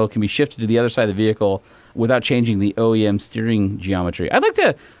steering wheel can be shifted to the other side of the vehicle without changing the OEM steering geometry. I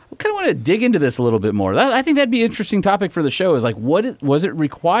kind of want to dig into this a little bit more. I think that'd be an interesting topic for the show, is like, was it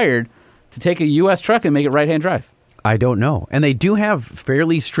required to take a U.S. truck and make it right-hand drive? I don't know. And they do have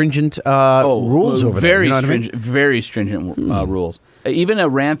fairly stringent rules over there. You know what I mean? Very stringent rules. Even a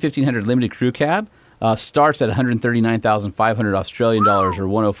Ram 1500 limited crew cab starts at 139,500 Australian dollars or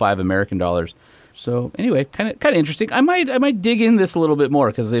 105 American dollars. So anyway, kind of interesting. I might dig in this a little bit more,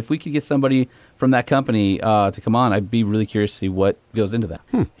 because if we could get somebody from that company to come on, I'd be really curious to see what goes into that.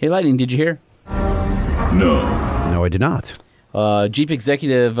 Hey, Lightning, did you hear? No. No, I did not. Jeep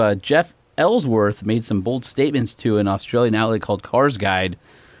executive Jeff Ellsworth made some bold statements to an Australian outlet called Cars Guide.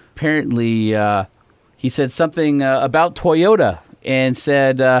 Apparently, he said something about Toyota and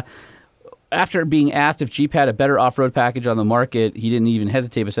said, after being asked if Jeep had a better off-road package on the market, he didn't even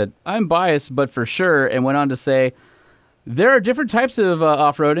hesitate, but said, "I'm biased, but for sure," and went on to say, "There are different types of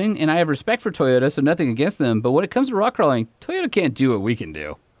off-roading, and I have respect for Toyota, so nothing against them, but when it comes to rock crawling, Toyota can't do what we can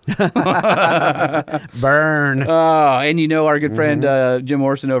do." Burn. And our good friend Jim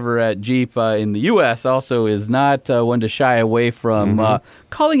Morrison over at Jeep in the U.S. also is not one to shy away from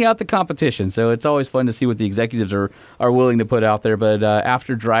calling out the competition. So it's always fun to see what the executives are willing to put out there. But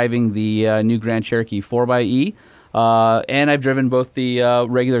after driving the new Grand Cherokee 4xe, and I've driven both the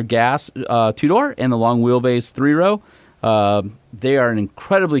regular gas two-door and the long wheelbase 3-row, They are an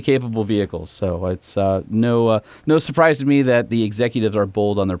incredibly capable vehicle, so it's no surprise to me that the executives are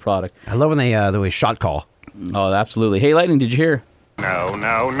bold on their product. I love when they shot call. Oh, absolutely. Hey, Lightning, did you hear? No,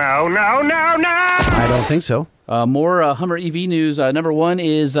 no, no, no, no, no! I don't think so. More Hummer EV news. Number one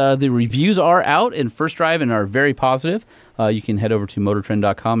is the reviews are out in First Drive and are very positive. You can head over to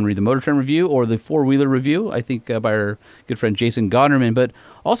MotorTrend.com and read the Motor Trend review or the four-wheeler review, I think by our good friend Jason Gonerman. But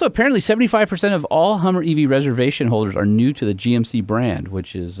also apparently 75% of all Hummer EV reservation holders are new to the GMC brand,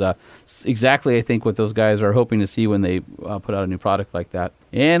 which is exactly, I think, what those guys are hoping to see when they put out a new product like that.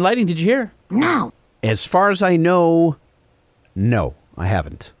 And Lightning, did you hear? No. As far as I know, no, I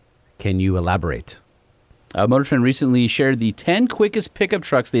haven't. Can you elaborate? Motor Trend recently shared the 10 quickest pickup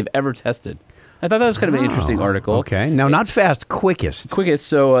trucks they've ever tested. I thought that was kind of an interesting article. Okay. Now, not fast, quickest. Quickest.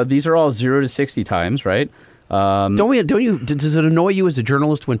 So these are all 0 to 60 times, right? Does it annoy you as a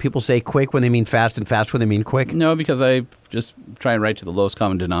journalist when people say quick when they mean fast and fast when they mean quick? No, because I just try and write to the lowest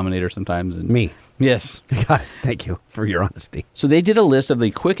common denominator sometimes. And Me. Yes. God, thank you for your honesty. So they did a list of the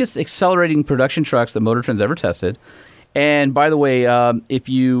quickest accelerating production trucks that Motor Trend's ever tested. And by the way, if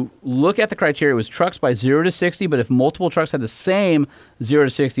you look at the criteria, it was trucks by 0 to 60, but if multiple trucks had the same 0 to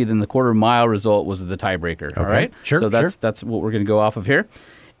 60, then the quarter mile result was the tiebreaker. All right? Sure, So that's what we're going to go off of here.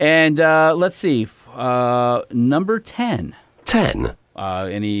 And let's see. Number 10. 10.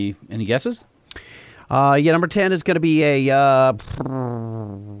 Any guesses? Number 10 is going to be a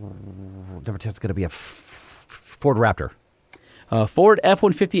Ford Raptor. Ford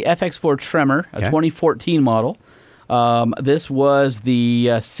F-150 FX4 Tremor, a 2014 model. This was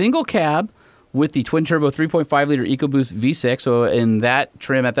the single cab with the twin-turbo 3.5-liter EcoBoost V6. So in that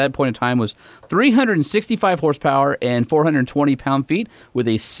trim at that point in time was 365 horsepower and 420 pound-feet with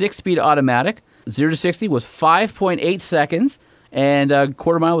a 6-speed automatic. 0 to 60 was 5.8 seconds. And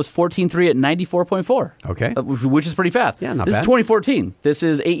quarter mile was 14.3 at 94.4. Okay. Which is pretty fast. Yeah, not This bad. is 2014. This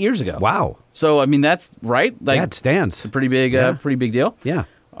is 8 years ago. Wow. So, I mean, that's right. Like, Yeah, it stands. It's a pretty big deal. Yeah.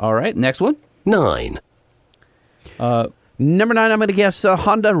 All right, next one. 9. Number 9, I'm going to guess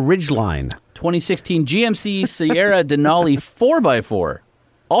Honda Ridgeline. 2016 GMC Sierra Denali 4x4.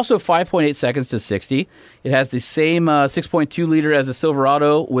 Also 5.8 seconds to 60. It has the same 6.2 liter as the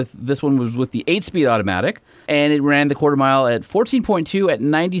Silverado. This one was with the 8-speed automatic. And it ran the quarter mile at 14.2 at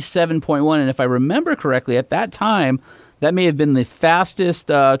 97.1. And if I remember correctly, at that time, that may have been the fastest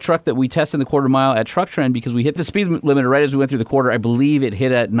truck that we tested in the quarter mile at Truck Trend because we hit the speed limit right as we went through the quarter. I believe it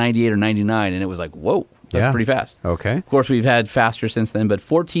hit at 98 or 99, and it was like, whoa, that's pretty fast. Okay. Of course, we've had faster since then, but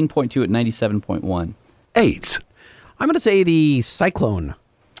 14.2 at 97.1. 8. I'm going to say the Cyclone.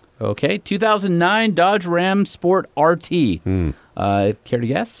 Okay, 2009 Dodge Ram Sport RT. Care to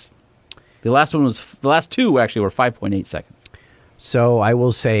guess? The last two actually were 5.8 seconds. So I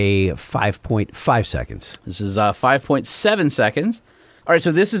will say 5.5 seconds. This is 5.7 seconds. All right,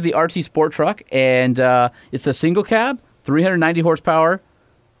 so this is the RT Sport Truck, and it's a single cab, 390 horsepower,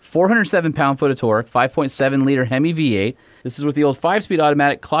 407 pound-foot of torque, 5.7-liter Hemi V8. This is with the old 5-speed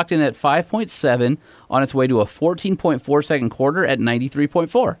automatic, clocked in at 5.7 on its way to a 14.4-second quarter at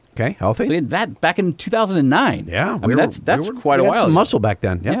 93.4. Okay, healthy. So that back in 2009. Yeah. I mean, that's quite a we had while some ago. muscle back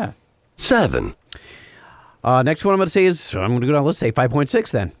then. Yeah. Yeah. 7. Next one I'm going to say is, I'm going to go down, let's say 5.6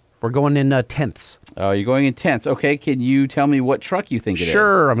 then. We're going in tenths. Oh, you're going in tenths. Okay, can you tell me what truck you think it is?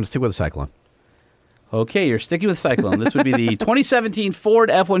 Sure, I'm going to stick with the Cyclone. Okay, you're sticking with Cyclone. This would be the 2017 Ford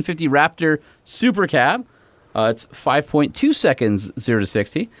F-150 Raptor Super Cab. It's 5.2 seconds 0 to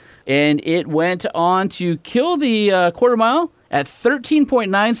 60. And it went on to kill the quarter mile at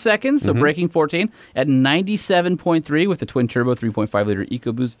 13.9 seconds, so breaking 14, at 97.3 with the twin-turbo 3.5-liter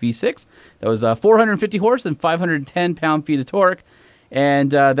EcoBoost V6. That was 450 horse and 510 pound-feet of torque.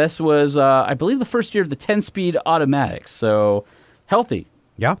 And this was, I believe, the first year of the 10-speed automatic. So healthy.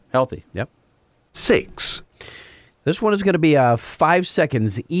 Yeah. Healthy. Yep. 6. This one is going to be 5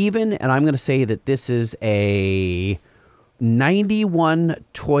 seconds even, and I'm going to say that this is a 91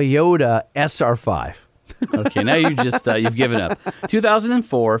 Toyota SR5. Okay, now you've given up.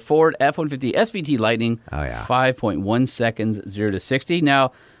 2004 Ford F-150 SVT Lightning. Oh, yeah. 5.1 seconds 0 to 60.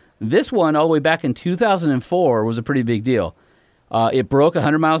 Now, this one all the way back in 2004 was a pretty big deal. It broke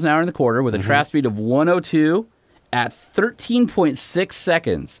 100 miles an hour in the quarter with a track speed of 102 at 13.6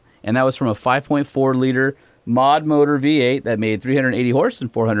 seconds. And that was from a 5.4-liter mod motor V8 that made 380 horse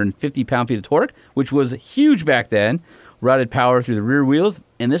and 450 pound-feet of torque, which was huge back then. Routed power through the rear wheels.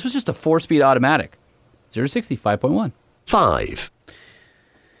 And this was just a 4-speed automatic. 0 to 60, 5.1. 5.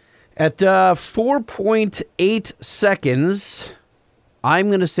 At 4.8 seconds, I'm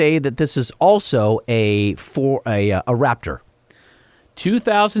going to say that this is also a Raptor.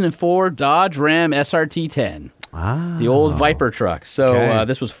 2004 Dodge Ram SRT 10. The old Viper truck. So Okay.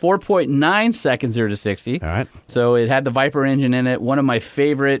 this was 4.9 seconds 0 to 60. All right. So it had the Viper engine in it, one of my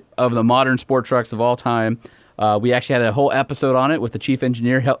favorite of the modern sport trucks of all time. We actually had a whole episode on it with the chief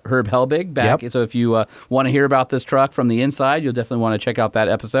engineer, Herb Helbig, back. Yep. So if you want to hear about this truck from the inside, you'll definitely want to check out that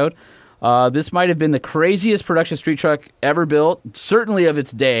episode. This might have been the craziest production street truck ever built, certainly of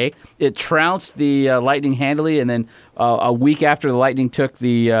its day. It trounced the Lightning handily, and then a week after the Lightning took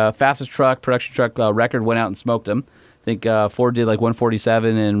the fastest production truck record, went out and smoked them. I think Ford did like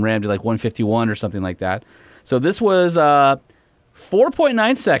 147 and Ram did like 151 or something like that. So this was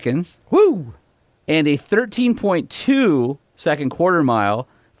 4.9 seconds. Woo! And a 13.2 second quarter mile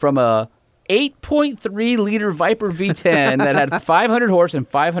from a 8.3 liter Viper V10 that had 500 horse and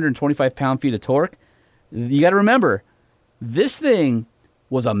 525 pound-feet of torque. You got to remember, this thing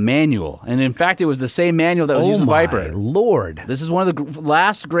was a manual. And in fact, it was the same manual that was used in the Viper. my Lord. This is one of the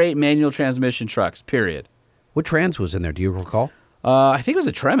last great manual transmission trucks, period. What trans was in there? Do you recall? I think it was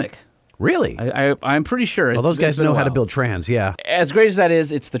a Tremec. Really? I'm pretty sure. Well, those It's guys been a know how to while. build trans, yeah. As great as that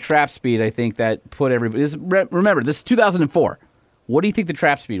is, it's the trap speed, I think, that put everybody... Remember, this is 2004. What do you think the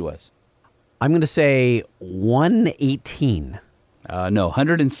trap speed was? I'm going to say 118. No,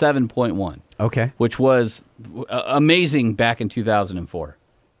 107.1. Okay. Which was amazing back in 2004.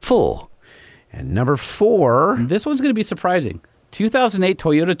 Full. And number 4. This one's going to be surprising. 2008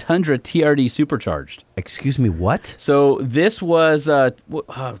 Toyota Tundra TRD Supercharged. Excuse me, what? So this was,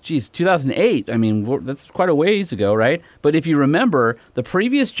 2008. I mean, that's quite a ways ago, right? But if you remember, the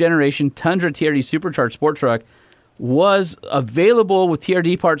previous generation Tundra TRD Supercharged sport truck was available with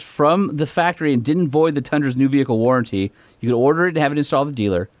TRD parts from the factory and didn't void the Tundra's new vehicle warranty. You could order it and have it installed at the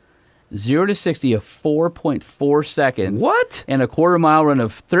dealer. 0 to 60 of 4.4 seconds. What? And a quarter mile run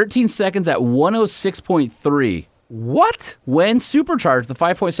of 13 seconds at 106.3. What? When supercharged, the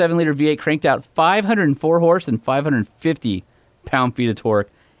 5.7 liter V8 cranked out 504 horse and 550 pound-feet of torque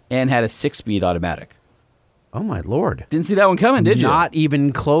and had a 6-speed automatic. Oh, my Lord. Didn't see that one coming, did you? Not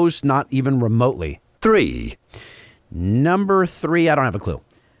even close, not even remotely. 3. Number 3, I don't have a clue.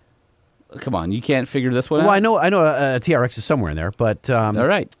 Come on, you can't figure this one Well, out? I know a TRX is somewhere in there, but... All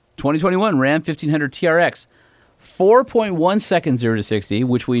right. 2021 Ram 1500 TRX. 4.1 seconds 0 to 60,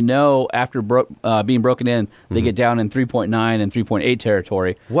 which we know after being broken in, they get down in 3.9 and 3.8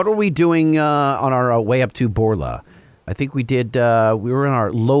 territory. What were we doing on our way up to Borla? I think we did, we were in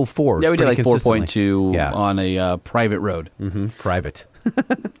our low 4s. Yeah, we did like pretty consistently. 4.2 Yeah. on a private road. Private.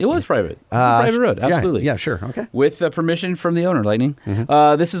 It was private. It was a private road, absolutely. Yeah, sure, okay. With permission from the owner, Lightning.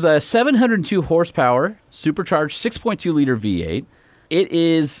 This is a 702 horsepower, supercharged 6.2 liter V8. It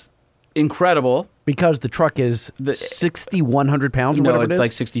is incredible. Because the truck is 6,100 pounds or No, whatever it's it is?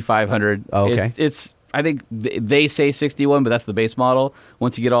 like 6,500. Oh, okay. It's I think they say 61, but that's the base model.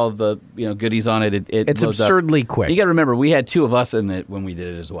 Once you get all of the goodies on it, It's blows up. absurdly quick. You got to remember, we had 2 of us in it when we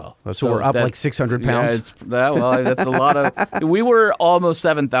did it as well. So we're up like that's- 600 pounds? That's a lot of... We were almost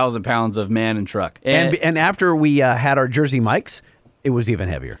 7,000 pounds of man and truck. And after we had our Jersey mics, it was even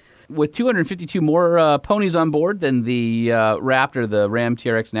heavier. With 252 more ponies on board than the Raptor, the Ram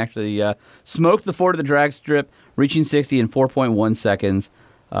TRX, and actually smoked the Ford of the drag strip, reaching 60 in 4.1 seconds.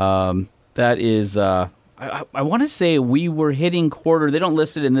 That is, I want to say we were hitting quarter. They don't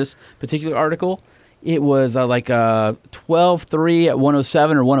list it in this particular article. It was like 12.3 at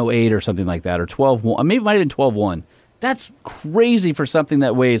 107 or 108 or something like that, or 12.1. Maybe it might have been 12.1. That's crazy for something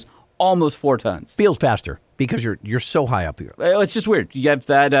that weighs almost 4 tons. Feels faster because you're so high up here. It's just weird. You have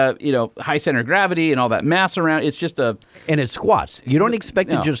that, high center of gravity and all that mass around. It's just And it squats. You don't expect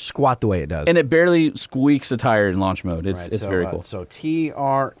No. to just squat the way it does. and it barely squeaks a tire in launch mode. It's Right, it's very cool. So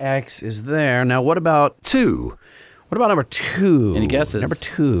TRX is there. Now, what about 2. What about number 2? Any guesses? Number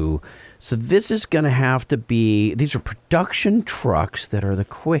 2. So this is going to have to be, these are production trucks that are the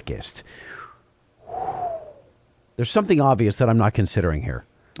quickest. There's something obvious that I'm not considering here.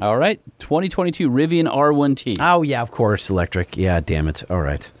 All right, 2022 Rivian R1T. Oh, yeah, of course, electric. Yeah, damn it. All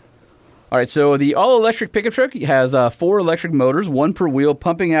right. All right, so the all-electric pickup truck has 4 electric motors, 1 per wheel,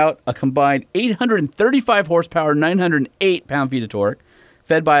 pumping out a combined 835 horsepower, 908 pound-feet of torque,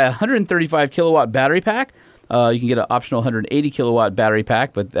 fed by a 135 kilowatt battery pack. You can get an optional 180 kilowatt battery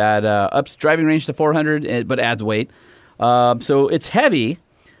pack, but that ups driving range to 400, but adds weight. So it's heavy,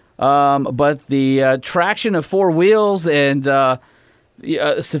 but the traction of 4 wheels and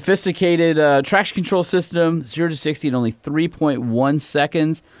sophisticated traction control system, 0 to 60 in only 3.1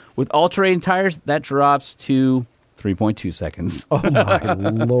 seconds. With all-terrain tires, that drops to 3.2 seconds. Oh, my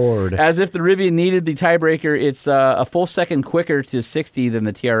Lord. As if the Rivian needed the tiebreaker, it's a full second quicker to 60 than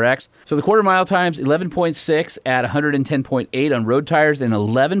the TRX. So the quarter mile times, 11.6 at 110.8 on road tires and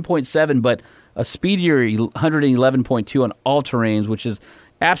 11.7, but a speedier 111.2 on all terrains, which is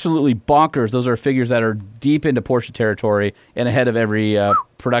absolutely bonkers. Those are figures that are deep into Porsche territory and ahead of every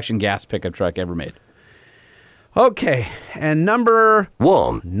production gas pickup truck ever made. Okay, and number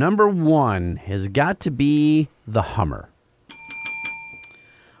one has got to be the Hummer.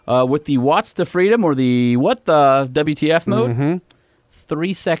 With the Watts to Freedom or the WTF mode,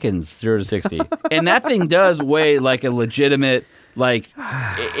 3 seconds, 0 to 60. And that thing does weigh like a legitimate, like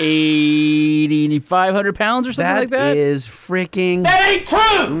 8,500 pounds or something like that. That is freaking... That ain't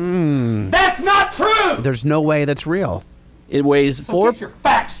true! That's not true! There's no way that's real. It weighs Get your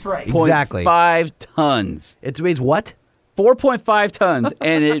facts straight. Exactly. 4.5 tons. It weighs what? 4.5 tons,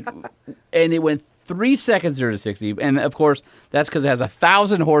 and it went 3 seconds 0 to 60. And of course, that's because it has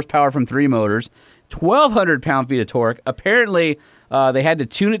 1,000 horsepower from 3 motors, 1,200 pound-feet of torque. Apparently, they had to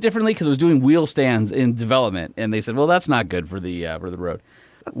tune it differently because it was doing wheel stands in development, and they said, "Well, that's not good for the road."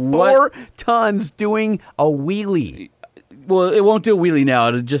 4 tons doing a wheelie. Well, it won't do a wheelie now.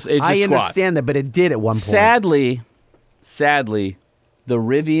 It just I squats. understand that, but it did at one point. Sadly, the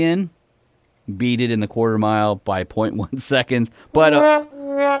Rivian beat it in the quarter mile by 0.1 seconds, but a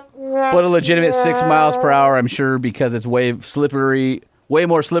legitimate 6 miles per hour, I'm sure, because it's way more slippery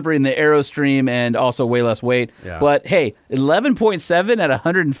in the Aerostream and also way less weight. Yeah. But hey, 11.7 at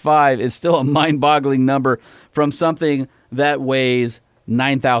 105 is still a mind-boggling number from something that weighs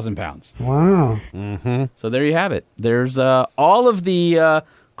 9,000 pounds. Wow. So there you have it. There's all of the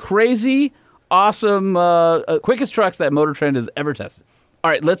crazy, awesome, quickest trucks that Motor Trend has ever tested. All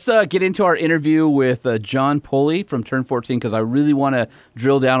right, let's get into our interview with John Pulley from Turn 14 because I really want to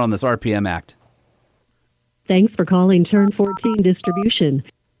drill down on this RPM Act. Thanks for calling Turn 14 Distribution.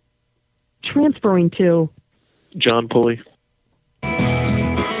 Transferring to John Pulley. Ooh,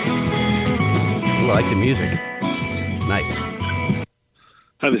 I like the music. Nice. Hi,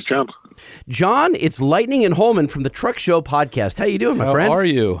 this is John. John, it's Lightning and Holman from the Truck Show podcast. How you doing, my friend? How are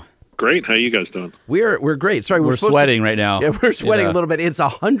you? Great. How you guys doing? We're great. Sorry, We're sweating right now. Yeah, we're sweating a little bit. It's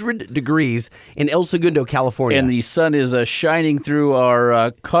 100 degrees in El Segundo, California. And the sun is shining through our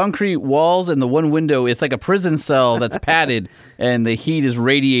concrete walls and the one window. It's like a prison cell that's padded, and the heat is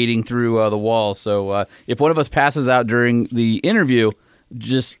radiating through the walls. So if one of us passes out during the interview,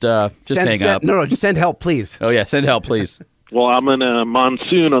 just hang up. No, just send help, please. Oh, yeah, send help, please. Well, I'm in a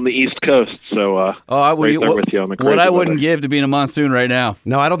monsoon on the East Coast, so right there with you on the crazy what I wouldn't weather. give to be in a monsoon right now.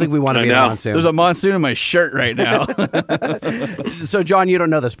 No, I don't think we want to be in a monsoon. There's a monsoon in my shirt right now. So, John, you don't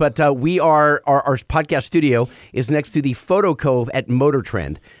know this, but our podcast studio is next to the Photo Cove at Motor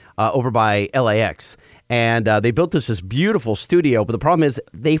Trend over by LAX. And they built us this beautiful studio, but the problem is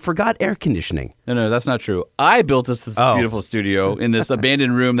they forgot air conditioning. No, that's not true. I built us this beautiful studio in this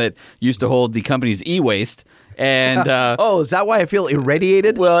abandoned room that used to hold the company's e-waste. And is that why I feel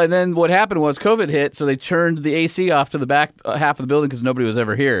irradiated? Well, and then what happened was COVID hit, so they turned the AC off to the back half of the building because nobody was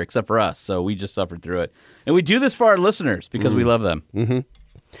ever here except for us. So we just suffered through it. And we do this for our listeners because we love them. Mm-hmm.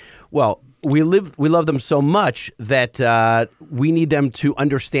 Well, we love them so much that we need them to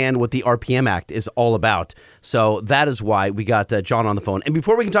understand what the RPM Act is all about. So that is why we got John on the phone. And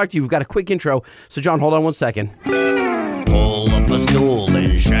before we can talk to you, we've got a quick intro. So, John, hold on 1 second. Pull up a stool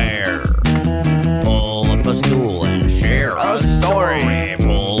and share. Pull up a stool and share a story.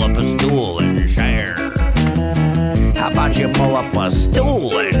 Pull up a stool and share. How about you pull up a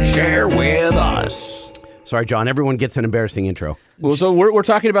stool and share with us? Sorry, John. Everyone gets an embarrassing intro. Well, so we're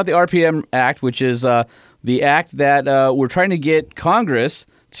talking about the RPM Act, which is the act that we're trying to get Congress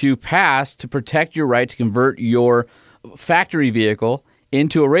to pass to protect your right to convert your factory vehicle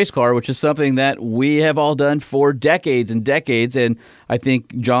into a race car, which is something that we have all done for decades and decades. And I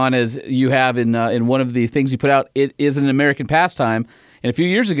think, John, as you have in one of the things you put out, it is an American pastime. And a few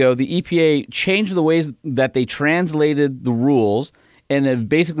years ago, the EPA changed the ways that they translated the rules and have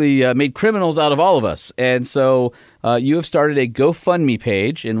basically made criminals out of all of us. And so you have started a GoFundMe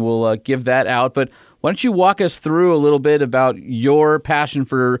page, and we'll give that out. But why don't you walk us through a little bit about your passion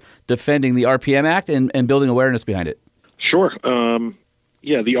for defending the RPM Act and building awareness behind it? Sure.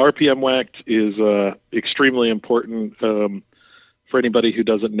 Yeah, the RPM Act is extremely important for anybody who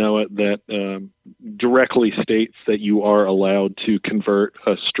doesn't know it, that directly states that you are allowed to convert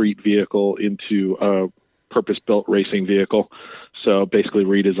a street vehicle into a purpose-built racing vehicle. So basically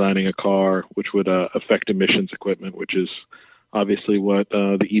redesigning a car, which would affect emissions equipment, which is obviously what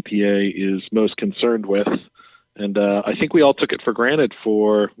the EPA is most concerned with. And I think we all took it for granted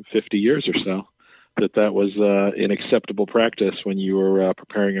for 50 years or so, that was an acceptable practice when you were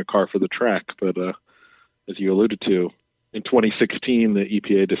preparing a car for the track. But as you alluded to, in 2016, the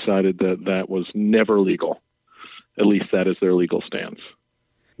EPA decided that was never legal. At least that is their legal stance.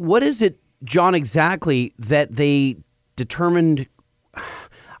 What is it John, exactly that they determined,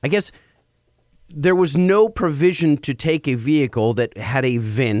 I guess, there was no provision to take a vehicle that had a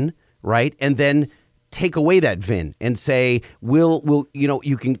VIN, right, and then take away that VIN and say, we'll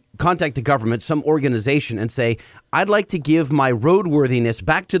you can contact the government, some organization, and say, I'd like to give my roadworthiness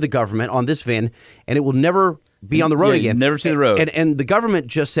back to the government on this VIN, and it will never be on the road again. Never see the road. And the government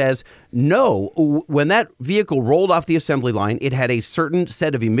just says, no, when that vehicle rolled off the assembly line, it had a certain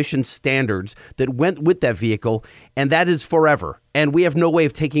set of emission standards that went with that vehicle, and that is forever. And we have no way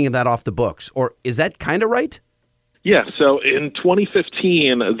of taking that off the books. Or is that kind of right? Yeah, so in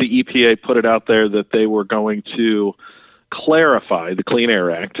 2015, the EPA put it out there that they were going to clarify the Clean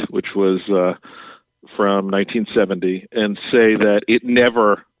Air Act, which was from 1970, and say that it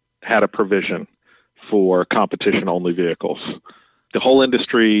never had a provision for competition-only vehicles. The whole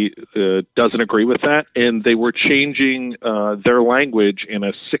industry doesn't agree with that, and they were changing their language in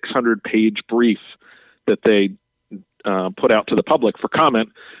a 600-page brief that they put out to the public for comment.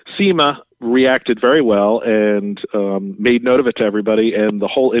 SEMA reacted very well and made note of it to everybody, and the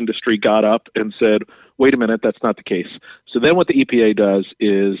whole industry got up and said, wait a minute, that's not the case. So then what the EPA does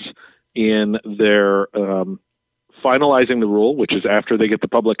is in their finalizing the rule, which is after they get the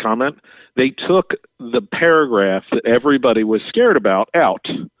public comment, they took the paragraph that everybody was scared about out.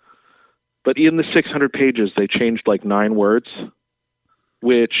 But in the 600 pages, they changed like 9 words,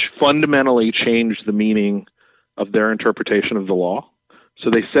 which fundamentally changed the meaning of their interpretation of the law. So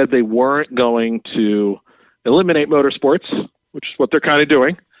they said they weren't going to eliminate motorsports, which is what they're kind of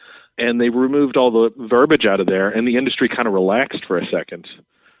doing, and they removed all the verbiage out of there, and the industry kind of relaxed for a second.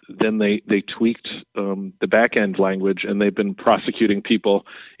 Then they tweaked the back-end language, and they've been prosecuting people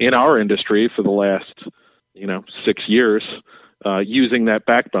in our industry for the last, 6 years using that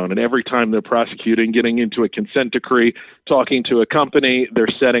backbone. And every time they're prosecuting, getting into a consent decree, talking to a company, they're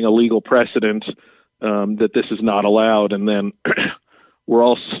setting a legal precedent that this is not allowed. And then we're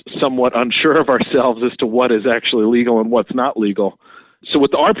all somewhat unsure of ourselves as to what is actually legal and what's not legal. So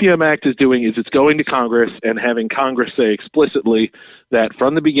what the RPM Act is doing is it's going to Congress and having Congress say explicitly that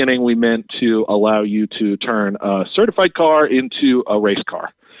from the beginning we meant to allow you to turn a certified car into a race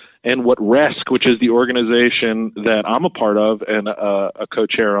car. And what RESC, which is the organization that I'm a part of and a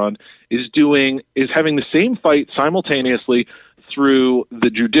co-chair on, is having the same fight simultaneously through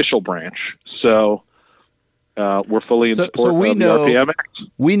the judicial branch. So we're fully in support of the RPM Act.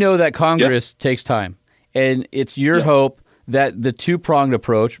 We know that Congress takes time, and it's your hope that the two-pronged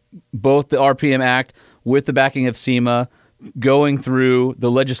approach, both the RPM Act with the backing of SEMA, going through the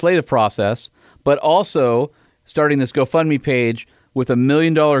legislative process, but also starting this GoFundMe page with $1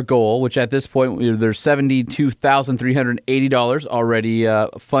 million goal, which at this point there's $72,380 already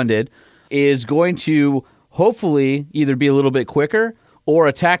funded, is going to hopefully either be a little bit quicker or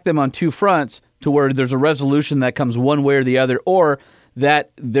attack them on two fronts to where there's a resolution that comes one way or the other, or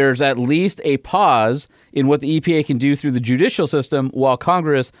that there's at least a pause in what the EPA can do through the judicial system while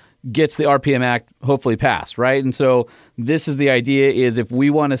Congress gets the RPM Act hopefully passed, right? And so this is the idea is if we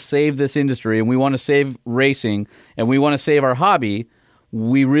want to save this industry and we want to save racing and we want to save our hobby,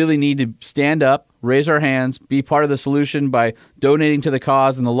 we really need to stand up, raise our hands, be part of the solution by donating to the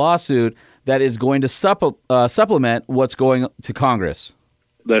cause and the lawsuit that is going to supplement what's going to Congress.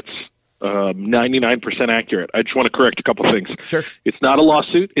 That's 99% accurate. I just want to correct a couple things. Sure. It's not a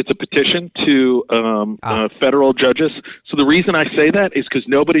lawsuit. It's a petition to federal judges. So the reason I say that is because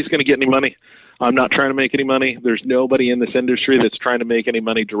nobody's going to get any money. I'm not trying to make any money. There's nobody in this industry that's trying to make any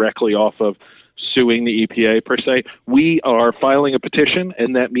money directly off of suing the EPA per se. We are filing a petition,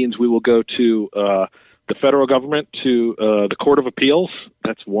 and that means we will go to the federal government, to the Court of Appeals.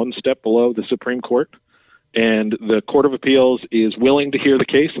 That's one step below the Supreme Court. And the Court of Appeals is willing to hear the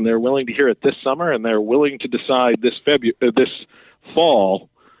case, and they're willing to hear it this summer, and they're willing to decide this fall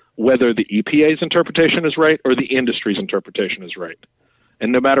whether the EPA's interpretation is right or the industry's interpretation is right.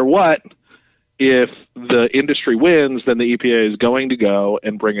 And no matter what, if the industry wins, then the EPA is going to go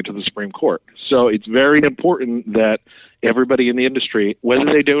and bring it to the Supreme Court. So it's very important that everybody in the industry, whether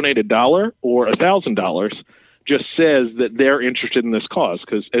they donate $1 or $1,000, just says that they're interested in this cause.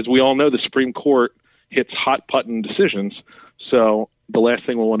 Because as we all know, the Supreme Court hits hot button decisions. So the last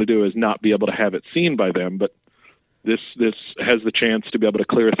thing we want to do is not be able to have it seen by them. But this has the chance to be able to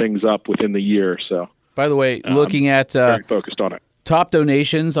clear things up within the year. So, by the way, looking at very focused on it. Top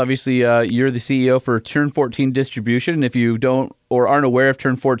donations, obviously you're the CEO for Turn 14 Distribution. And if you don't or aren't aware of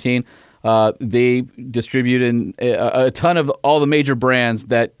Turn 14, they distribute a ton of all the major brands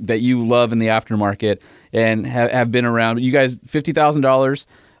that you love in the aftermarket and have been around. You guys, $50,000.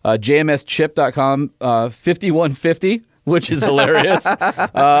 JMSchip.com, 5150. which is hilarious.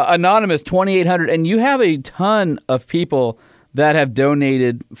 Anonymous, 2,800. And you have a ton of people that have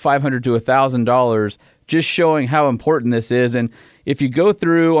donated $500 to $1,000, just showing how important this is. And if you go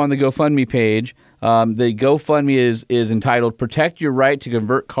through on the GoFundMe page, the GoFundMe is entitled Protect Your Right to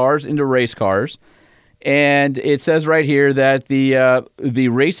Convert Cars into Race Cars. And it says right here that the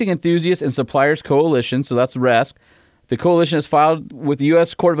Racing Enthusiasts and Suppliers Coalition, so that's RESC, the coalition has filed with the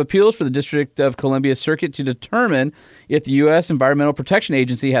U.S. Court of Appeals for the District of Columbia Circuit to determine if the U.S. Environmental Protection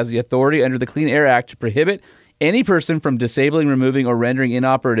Agency has the authority under the Clean Air Act to prohibit any person from disabling, removing, or rendering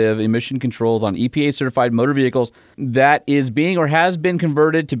inoperative emission controls on EPA-certified motor vehicles that is being or has been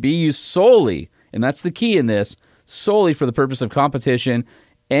converted to be used solely, and that's the key in this, solely for the purpose of competition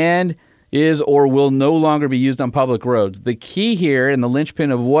and is or will no longer be used on public roads. The key here and the linchpin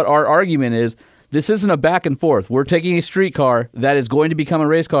of what our argument is, this isn't a back and forth. We're taking a street car that is going to become a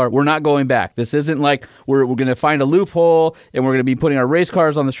race car. We're not going back. This isn't like we're going to find a loophole and we're going to be putting our race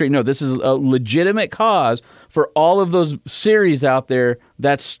cars on the street. No, this is a legitimate cause for all of those series out there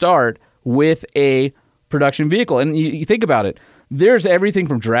that start with a production vehicle. And you think about it. There's everything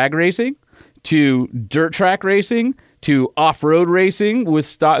from drag racing to dirt track racing to off-road racing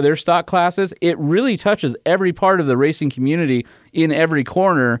with their stock classes. It really touches every part of the racing community in every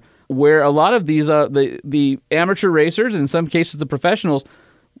corner, where a lot of these the amateur racers, in some cases the professionals,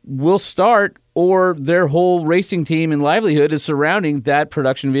 will start, or their whole racing team and livelihood is surrounding that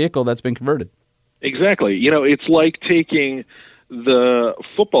production vehicle that's been converted. Exactly. It's like taking the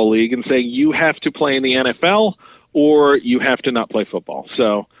football league and saying you have to play in the NFL or you have to not play football.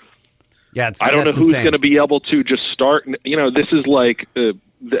 So yeah, I don't know who's going to be able to just start. This is like the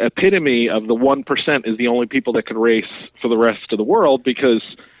epitome of the 1% is the only people that can race for the rest of the world, because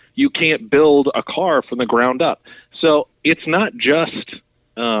you can't build a car from the ground up. So it's not just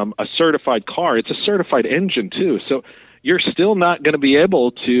a certified car. It's a certified engine, too. So you're still not going to be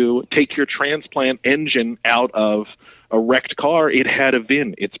able to take your transplant engine out of a wrecked car. It had a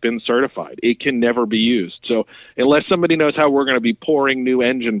VIN. It's been certified. It can never be used. So unless somebody knows how we're going to be pouring new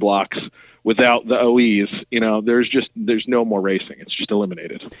engine blocks without the OEs, there's no more racing. It's just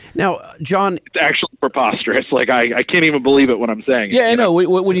eliminated. Now, John, it's actually preposterous. Like I can't even believe it when I'm saying it. Yeah, I know.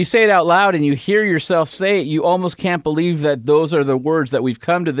 When you say it out loud and you hear yourself say it, you almost can't believe that those are the words that we've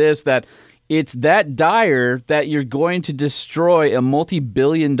come to this, that it's that dire that you're going to destroy a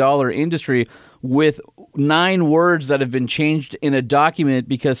multi-billion-dollar industry with 9 words that have been changed in a document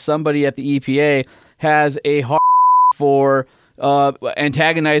because somebody at the EPA has a hard for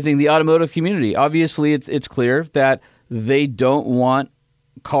antagonizing the automotive community. Obviously, it's clear that they don't want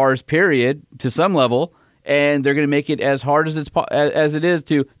cars, period, to some level, and they're going to make it as hard as it is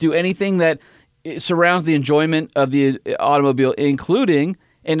to do anything that surrounds the enjoyment of the automobile, including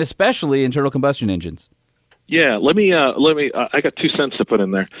and especially internal combustion engines. Yeah, let me. I got 2 cents to put in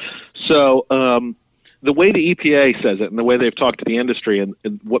there. So the way the EPA says it, and the way they've talked to the industry, and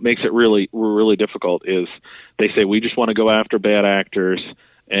what makes it really, really difficult is they say we just want to go after bad actors,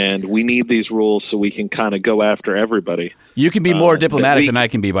 and we need these rules so we can kind of go after everybody. You can be more diplomatic than I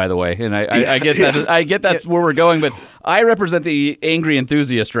can be, by the way, and I get that. Yeah. I get that's where we're going, but I represent the angry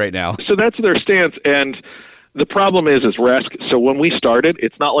enthusiast right now. So that's their stance, and the problem is RESC. So when we started,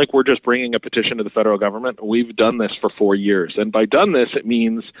 it's not like we're just bringing a petition to the federal government. We've done this for 4 years. And by done this, it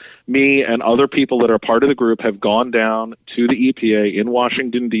means me and other people that are part of the group have gone down to the EPA in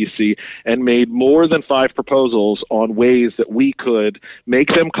Washington, D.C., and made more than 5 proposals on ways that we could make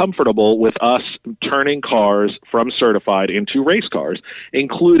them comfortable with us turning cars from certified into race cars,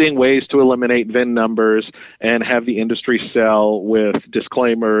 including ways to eliminate VIN numbers and have the industry sell with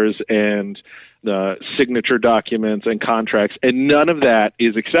disclaimers and signature documents and contracts, and none of that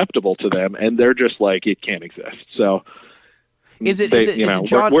is acceptable to them, and they're just like, it can't exist. So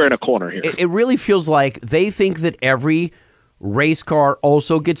John, we're in a corner here. It really feels like they think that every race car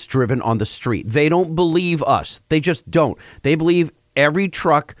also gets driven on the street. They don't believe us. They just don't. They believe every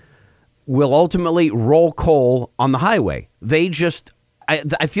truck will ultimately roll coal on the highway. They just...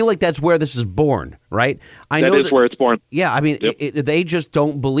 I feel like that's where this is born, right? That is where it's born. Yeah, I mean, yep. They just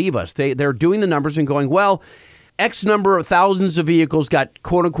don't believe us. They're doing the numbers and going, well, X number of thousands of vehicles got,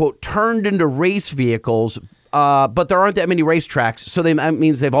 quote-unquote, turned into race vehicles, but there aren't that many racetracks, so that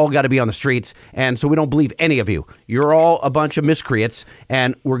means they've all got to be on the streets, and so we don't believe any of you. You're all a bunch of miscreants,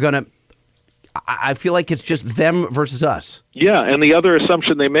 and we're going to... I feel like it's just them versus us. Yeah, and the other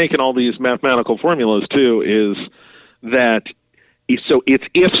assumption they make in all these mathematical formulas, too, is that... So it's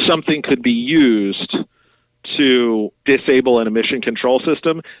if something could be used to disable an emission control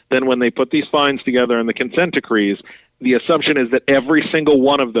system, then when they put these fines together in the consent decrees, the assumption is that every single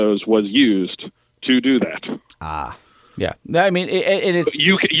one of those was used to do that. Yeah, I mean, it's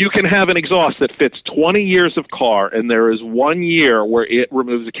you can have an exhaust that fits 20 years of car, and there is 1 year where it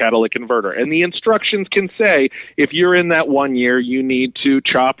removes a catalytic converter, and the instructions can say if you're in that 1 year, you need to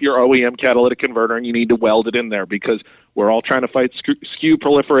chop your OEM catalytic converter and you need to weld it in there because we're all trying to fight SKU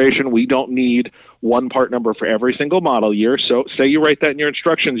proliferation. We don't need one part number for every single model year. So say you write that in your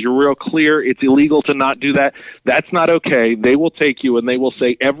instructions, you're real clear. It's illegal to not do that. That's not okay. They will take you and they will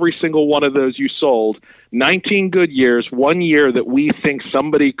say every single one of those you sold, 19 good years, 1 year that we think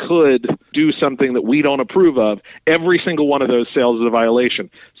somebody could do something that we don't approve of, every single one of those sales is a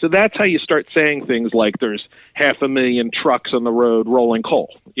violation. So that's how you start saying things like there's 500,000 trucks on the road rolling coal.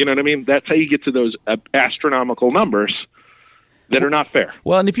 You know what I mean? That's how you get to those astronomical numbers that are not fair.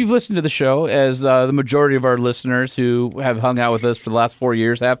 Well, and if you've listened to the show, as the majority of our listeners who have hung out with us for the last 4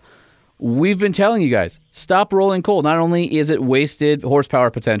 years have, we've been telling you guys, stop rolling coal. Not only is it wasted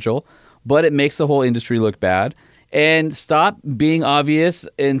horsepower potential, but it makes the whole industry look bad. And stop being obvious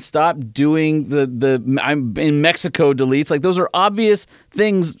and stop doing the I'm in Mexico deletes. Like, those are obvious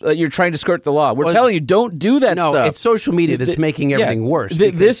things that you're trying to skirt the law. We're telling you, don't do that stuff. No, it's social media that's making everything worse.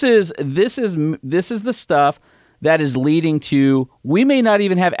 This is the stuff that is leading to, we may not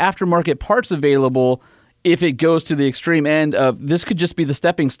even have aftermarket parts available if it goes to the extreme end of, this could just be the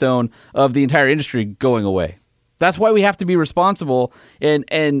stepping stone of the entire industry going away. That's why we have to be responsible, and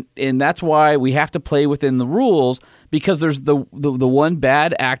that's why we have to play within the rules, because there's the one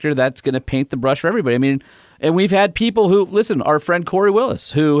bad actor that's going to paint the brush for everybody. I mean, and we've had people who, listen, our friend Corey Willis,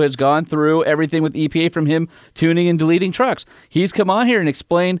 who has gone through everything with EPA from him tuning and deleting trucks. He's come on here and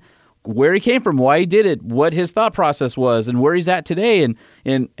explained where he came from, why he did it, what his thought process was, and where he's at today.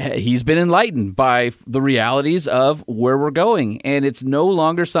 And he's been enlightened by the realities of where we're going. And it's no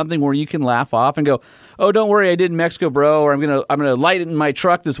longer something where you can laugh off and go, oh, don't worry, I did in Mexico, bro, or I'm gonna light it in my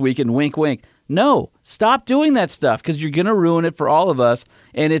truck this weekend, wink, wink. No, stop doing that stuff, because you're gonna ruin it for all of us.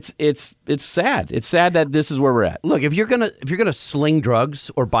 And it's sad. It's sad that this is where we're at. Look, if you're gonna sling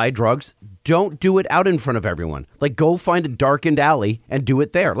drugs or buy drugs, don't do it out in front of everyone. Like, go find a darkened alley and do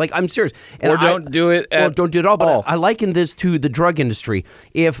it there. Like, I'm serious. And don't do it at don't do it all. But I liken this to the drug industry.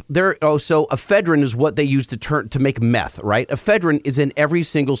 If so ephedrine is what they use to make meth, right? Ephedrine is in every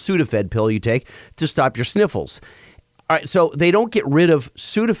single Sudafed pill you take to stop your sniffles. All right, so they don't get rid of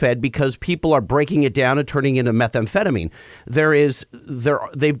Sudafed because people are breaking it down and turning it into methamphetamine.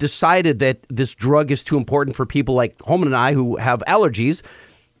 They've decided that this drug is too important for people like Holman and I who have allergies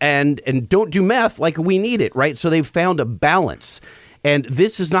and don't do meth like we need it, right? So they've found a balance. And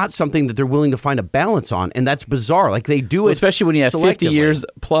this is not something that they're willing to find a balance on, and that's bizarre. Like, they do it especially when you have 50 years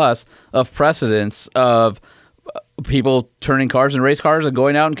plus of precedence of people turning cars and race cars and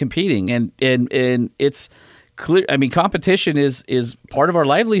going out and competing. And it's clear. I mean, competition is part of our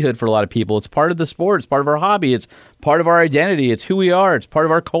livelihood for a lot of people. It's part of the sport. It's part of our hobby. It's part of our identity. It's who we are. It's part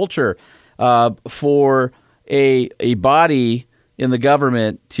of our culture. For a body in the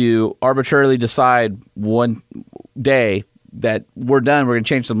government to arbitrarily decide one day that we're done, we're going to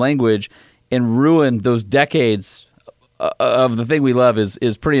change some language, and ruin those decades of the thing we love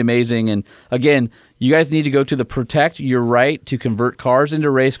is pretty amazing. And again, you guys need to go to the Protect Your Right to Convert Cars into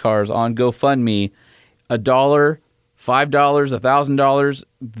Race Cars on GoFundMe. $1, $5, $1,000,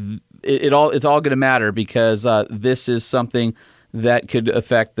 it's all going to matter, because this is something that could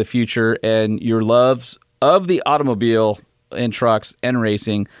affect the future and your loves of the automobile and trucks and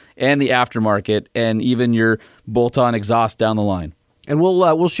racing and the aftermarket and even your bolt-on exhaust down the line. And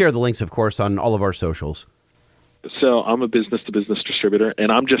we'll share the links, of course, on all of our socials. So I'm a business-to-business distributor,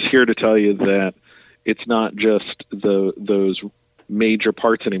 and I'm just here to tell you that it's not just those major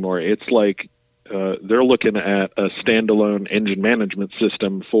parts anymore. It's like they're looking at a standalone engine management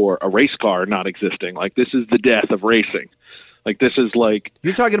system for a race car not existing. Like, this is the death of racing. Like, this is like...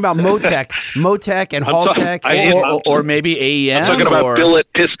 You're talking about Motec and Haltech, or maybe AEM. I'm talking about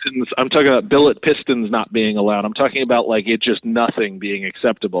billet pistons. I'm talking about billet pistons not being allowed. I'm talking about, like, it just nothing being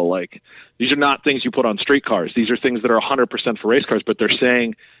acceptable. Like, these are not things you put on street cars. These are things that are 100% for race cars, but they're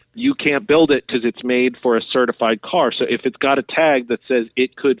saying you can't build it because it's made for a certified car. So if it's got a tag that says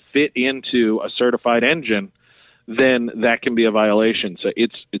it could fit into a certified engine, then that can be a violation. So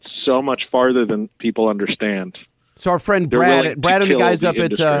it's so much farther than people understand. So our friend Brad and the guys up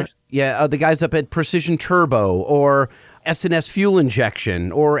at the guys up at Precision Turbo or S&S Fuel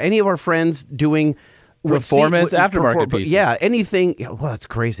Injection, or any of our friends doing performance aftermarket pieces. Yeah, anything. Well, it's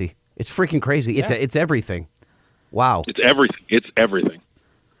crazy. It's freaking crazy. Yeah. It's everything. Wow. It's everything. It's everything.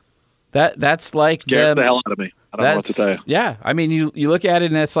 That's like scares the hell out of me. I don't know what to tell you. Yeah, I mean, you look at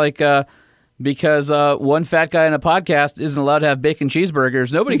it and it's like because one fat guy in a podcast isn't allowed to have bacon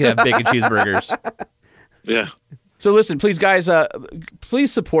cheeseburgers, nobody can have bacon cheeseburgers. Yeah. So listen, please, guys,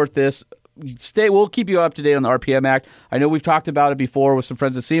 please support this. We'll keep you up to date on the RPM Act. I know we've talked about it before with some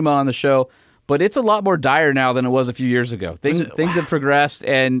friends of SEMA on the show, but it's a lot more dire now than it was a few years ago. Things have progressed,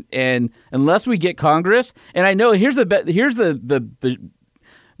 and unless we get Congress, and I know here's the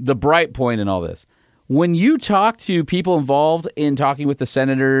bright point in all this. When you talk to people involved in talking with the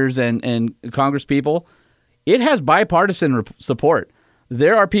senators and Congress people, it has bipartisan support.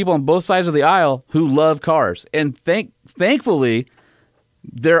 There are people on both sides of the aisle who love cars, and thankfully,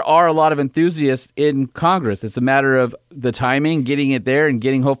 there are a lot of enthusiasts in Congress. It's a matter of the timing, getting it there, and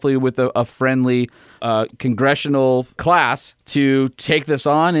getting hopefully with a friendly congressional class to take this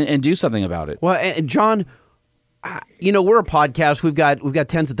on and do something about it. Well, and John, we're a podcast. We've got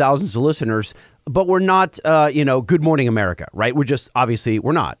tens of thousands of listeners, but we're not, Good Morning America, right?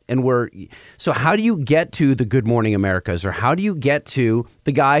 We're not. And so how do you get to the Good Morning Americas, or how do you get to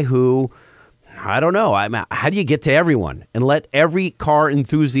the guy who, I don't know, how do you get to everyone and let every car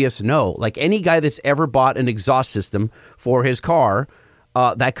enthusiast know? Like any guy that's ever bought an exhaust system for his car,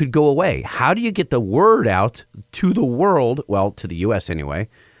 that could go away. How do you get the word out to the world? Well, to the U.S. anyway.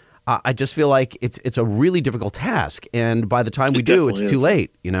 I just feel like it's a really difficult task. And by the time we do, it's too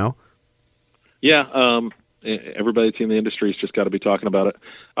late, Yeah, everybody in the industry has just got to be talking about it.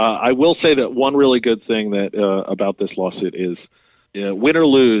 I will say that one really good thing that about this lawsuit is, win or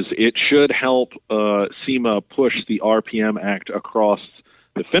lose, it should help SEMA push the RPM Act across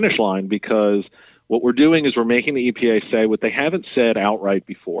the finish line, because what we're doing is we're making the EPA say what they haven't said outright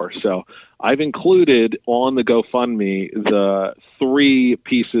before. So I've included on the GoFundMe the 3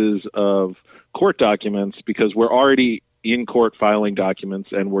 pieces of court documents, because we're already in court filing documents,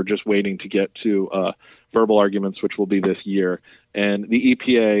 and we're just waiting to get to verbal arguments, which will be this year. And the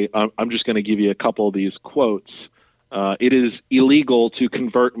EPA, I'm just going to give you a couple of these quotes. It is illegal to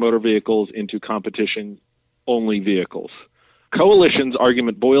convert motor vehicles into competition-only vehicles. Coalition's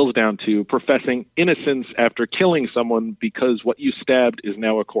argument boils down to professing innocence after killing someone because what you stabbed is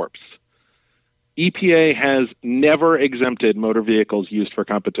now a corpse. EPA has never exempted motor vehicles used for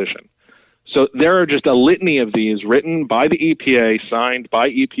competition. So there are just a litany of these written by the EPA, signed by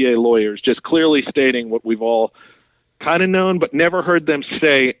EPA lawyers, just clearly stating what we've all kind of known but never heard them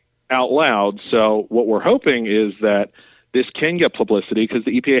say out loud. So what we're hoping is that this can get publicity, because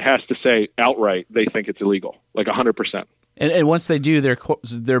the EPA has to say outright they think it's illegal, like 100%. And once they do,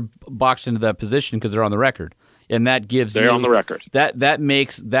 they're boxed into that position because they're on the record. And that gives they're on the record. That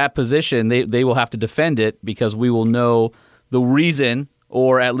makes that position, they will have to defend it, because we will know the reason,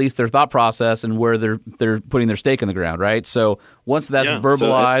 or at least their thought process, and where they're putting their stake in the ground, right? So once that's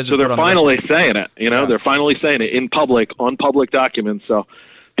verbalized, so they're finally saying it. They're finally saying it in public, on public documents. So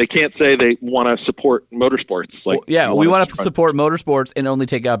they can't say they want to support motorsports. We want to support motorsports and only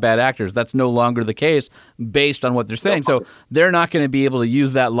take out bad actors. That's no longer the case based on what they're saying. So they're not going to be able to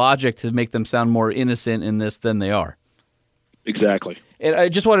use that logic to make them sound more innocent in this than they are. Exactly. And I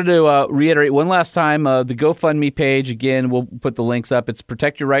just wanted to reiterate one last time, the GoFundMe page, again, we'll put the links up. It's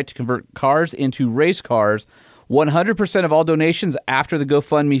Protect Your Right to Convert Cars into Race Cars. 100% of all donations after the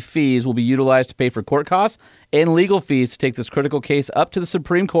GoFundMe fees will be utilized to pay for court costs and legal fees to take this critical case up to the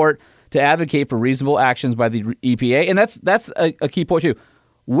Supreme Court to advocate for reasonable actions by the EPA. And that's a key point, too.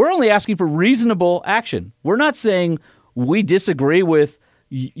 We're only asking for reasonable action. We're not saying we disagree with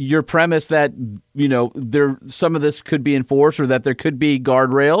your premise that, some of this could be enforced or that there could be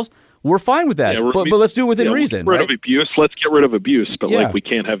guardrails. We're fine with that, but let's do it within reason. Let's get rid of abuse. Let's get rid of abuse, but we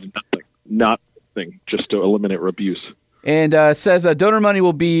can't have nothing just to eliminate abuse. And says donor money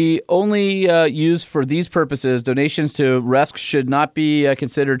will be only used for these purposes. Donations to RESC should not be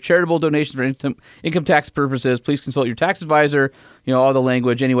considered charitable donations for income tax purposes. Please consult your tax advisor. All the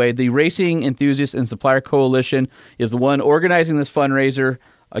language. Anyway, the Racing Enthusiast and Supplier Coalition is the one organizing this fundraiser.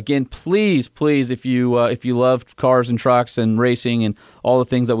 Again, please, if you love cars and trucks and racing and all the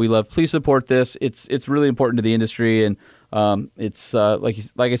things that we love, please support this. It's really important to the industry, and it's like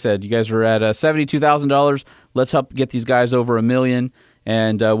I said, you guys are at $72,000. Let's help get these guys over $1 million,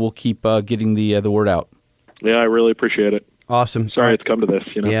 and we'll keep getting the word out. Yeah, I really appreciate it. Awesome. Sorry it's come to this.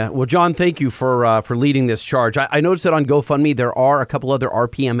 Yeah. Well, John, thank you for leading this charge. I noticed that on GoFundMe there are a couple other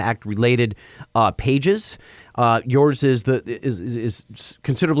RPM Act related pages. Yours is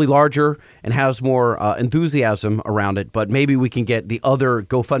considerably larger and has more enthusiasm around it, but maybe we can get the other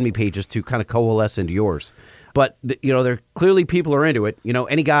GoFundMe pages to kind of coalesce into yours. But, there clearly people are into it.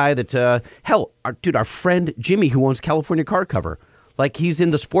 Any guy that, our friend Jimmy, who owns California Car Cover, like he's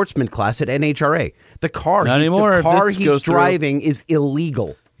in the sportsman class at NHRA. The car he's driving is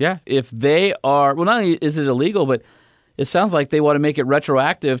illegal. Yeah, if they are, well, not only is it illegal, but it sounds like they want to make it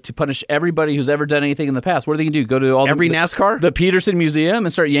retroactive to punish everybody who's ever done anything in the past. What are they going to do? Go to all every NASCAR? The Peterson Museum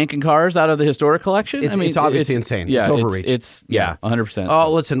and start yanking cars out of the historic collection? It's obviously insane. Yeah, it's overreach. It's 100%.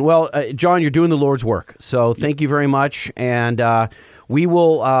 Oh, listen. Well, John, you're doing the Lord's work. So thank you very much. And we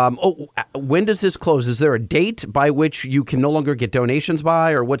will. When does this close? Is there a date by which you can no longer get donations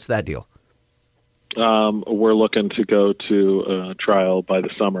by, or what's that deal? We're looking to go to trial by the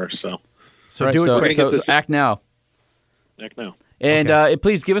summer. So do it quick. So act now. Act now. And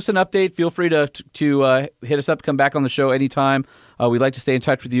please give us an update. Feel free to hit us up, come back on the show anytime. We'd like to stay in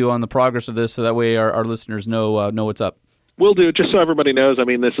touch with you on the progress of this, so that way our listeners know what's up. We'll do. Just so everybody knows, I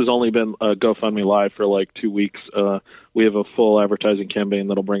mean, this has only been GoFundMe Live for like 2 weeks. We have a full advertising campaign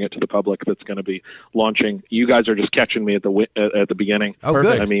that'll bring it to the public that's going to be launching. You guys are just catching me at the beginning. Oh,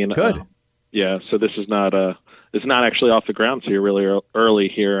 good. I mean, good. Yeah, so this is not it's not actually off the ground, so you're really early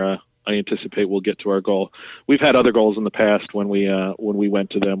here. I anticipate we'll get to our goal. We've had other goals in the past when we went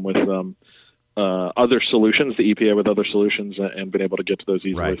to them with other solutions, the EPA with other solutions, and been able to get to those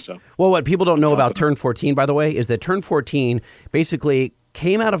easily. Right. So, well, what people don't know about Turn 14, by the way, is that Turn 14 basically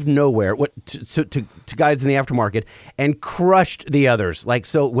came out of nowhere to guys in the aftermarket and crushed the others. Like,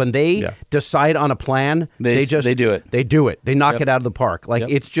 so when they decide on a plan, they do it. They do it. They knock it out of the park. Like,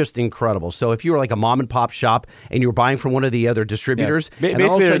 it's just incredible. So if you were like a mom and pop shop and you were buying from one of the other distributors, and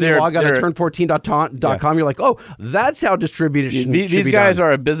all of a sudden you log on to turn14.com, you're like, oh, that's how distribution should be These guys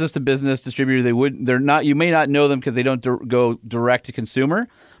are a business-to-business distributor. They're not. You may not know them because they don't go direct to consumer,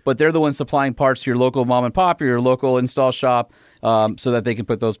 but they're the ones supplying parts to your local mom and pop or your local install shop. So that they can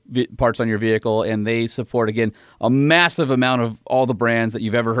put those parts on your vehicle, and they support, again, a massive amount of all the brands that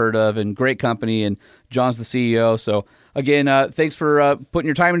you've ever heard of, and great company, and John's the CEO. So, again, thanks for putting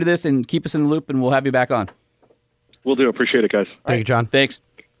your time into this, and keep us in the loop, and we'll have you back on. We'll do. Appreciate it, guys. Thank you, John. Thanks.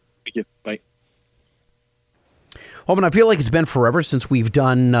 Thank you. Bye. Holman, I feel like it's been forever since we've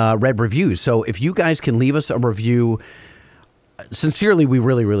done read reviews, so if you guys can leave us a review, sincerely, we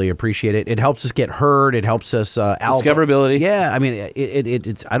really, really appreciate it. It helps us get heard. It helps us discoverability. Yeah, I mean,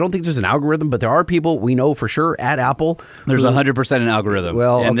 it's. I don't think there's an algorithm, but there are people we know for sure at Apple. There's 100% an algorithm.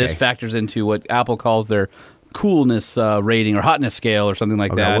 Well, and this factors into what Apple calls their coolness rating or hotness scale or something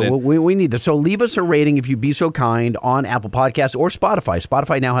like that. Well, we need this. So leave us a rating if you'd be so kind on Apple Podcasts or Spotify.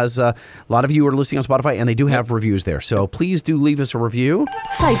 Spotify now has a lot of you are listening on Spotify, and they do have reviews there. So please do leave us a review.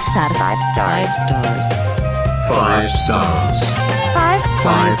 5 stars. 5 stars. 5 stars. 5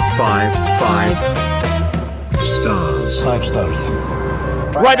 stars. 5 stars. 5 stars.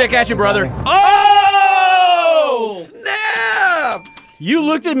 Right back at you, brother. Oh! Snap! You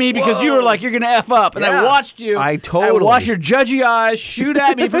looked at me because you were like, you're going to F up. And I watched you. I watched your judgy eyes shoot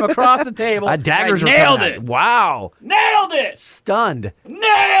at me from across the table. Daggers I were nailed coming it. out. Wow. Nailed it. Stunned.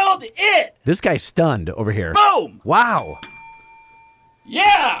 Nailed it. This guy's stunned over here. Boom. Wow.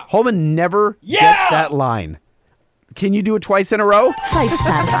 Yeah. Holman never gets that line. Can you do it twice in a row? 5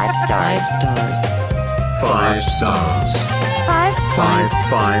 stars. 5 stars. 5 stars.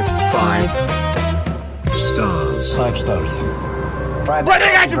 5 stars. 5 stars. Right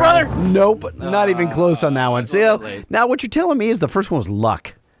back at you, brother. Nope. Not even close on that one. See, now what you're telling me is the first one was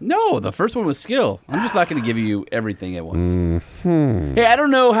luck. No, the first one was skill. I'm just not going to give you everything at once. Mm-hmm. Hey, I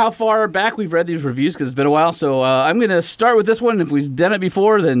don't know how far back we've read these reviews because it's been a while, so I'm going to start with this one. If we've done it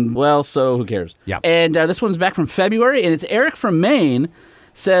before, then, well, so who cares? Yeah. And this one's back from February, and it's Eric from Maine.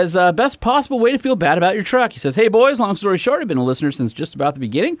 Says, best possible way to feel bad about your truck. He says, hey, boys, long story short, I've been a listener since just about the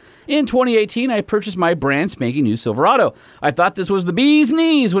beginning. In 2018, I purchased my brand spanking new Silverado. I thought this was the bee's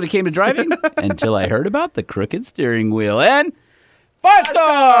knees when it came to driving until I heard about the crooked steering wheel. And 5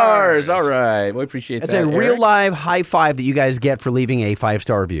 stars! All right. We appreciate that, That's a real live high five that you guys get for leaving a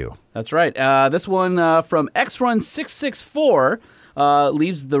 5-star review. That's right. This one from XRun664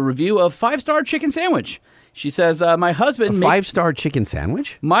 leaves the review of 5-star chicken sandwich. She says, my husband... A 5-star chicken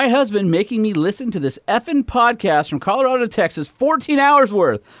sandwich? My husband making me listen to this effing podcast from Colorado to Texas, 14 hours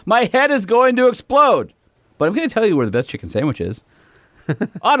worth. My head is going to explode. But I'm going to tell you where the best chicken sandwich is.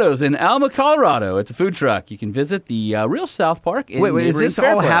 Otto's in Alma, Colorado. It's a food truck. You can visit the Real South Park in Wait, is this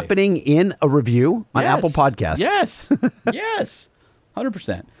all happening in a review on Apple Podcasts? Yes. Yes.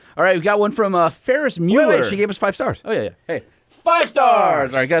 100%. All right, we got one from Ferris Mueller. Wait, she gave us 5 stars. Oh, yeah. Hey. 5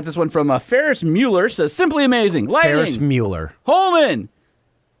 stars. All right, got this one from Ferris Mueller. Says, simply amazing. Lightning. Ferris Mueller. Holman.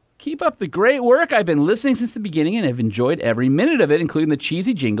 Keep up the great work. I've been listening since the beginning and have enjoyed every minute of it, including the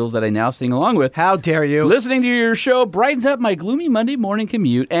cheesy jingles that I now sing along with. How dare you? Listening to your show brightens up my gloomy Monday morning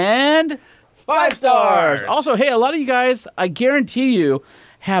commute. And 5 stars. Also, hey, a lot of you guys, I guarantee you,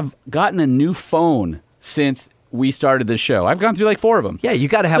 have gotten a new phone since we started this show. I've gone through like 4 of them. Yeah, you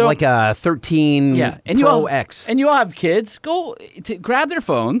got to have like a 13 Pro X. And you all have kids. Go grab their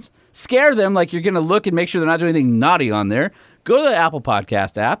phones, scare them like you're going to look and make sure they're not doing anything naughty on there. Go to the Apple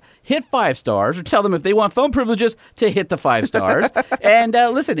Podcast app, hit 5 stars, or tell them if they want phone privileges to hit the 5 stars. And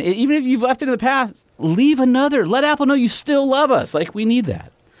listen, even if you've left it in the past, leave another. Let Apple know you still love us. Like, we need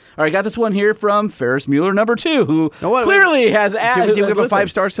that. All right, got this one here from Ferris Mueller number 2, who clearly has... Did we give a 5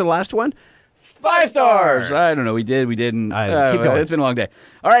 stars to the last one? 5 stars. I don't know. We did. We didn't. Keep going. It's been a long day.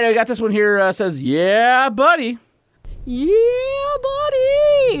 All right, I got this one here. Says, yeah, buddy. Yeah,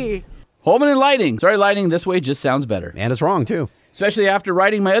 buddy. Holman and Lightning. Sorry, Lightning. This way just sounds better. And it's wrong, too. Especially after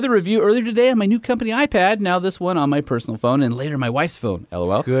writing my other review earlier today on my new company iPad. Now this one on my personal phone and later my wife's phone.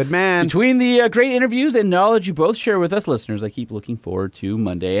 LOL. Good man. Between the great interviews and knowledge you both share with us listeners, I keep looking forward to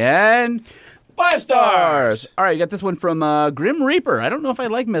Monday. And 5 stars. All right, got this one from Grim Reaper. I don't know if I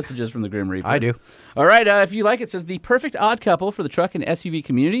like messages from the Grim Reaper. I do. All right, if you like it, says the perfect odd couple for the truck and SUV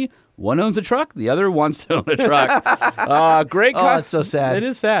community. One owns a truck, the other wants to own a truck. Great. It's so sad. It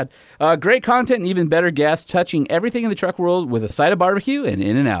is sad. Great content and even better guests touching everything in the truck world with a side of barbecue and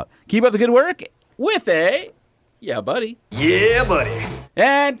in and out. Keep up the good work with a yeah, buddy. Yeah, buddy.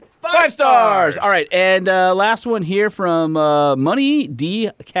 And 5 stars. All right, and last one here from Money D.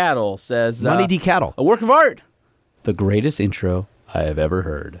 Cattle says Money D. Cattle. A work of art. The greatest intro I have ever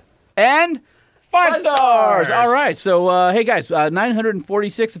heard. And 5 stars. All right. So, hey, guys,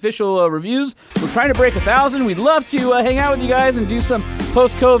 946 official reviews. We're trying to break 1,000. We'd love to hang out with you guys and do some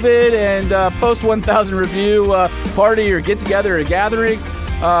post-COVID and post-1,000 review party or get-together or gathering.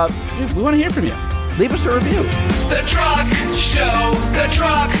 We want to hear from you. Leave us a review. The Truck Show. The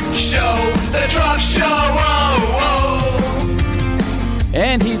Truck Show. The Truck Show. Oh, oh.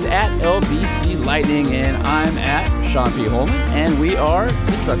 And he's at LBC Lightning, and I'm at Sean P. Holman, and we are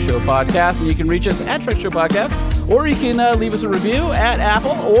the Truck Show Podcast, and you can reach us at Truck Show Podcast, or you can leave us a review at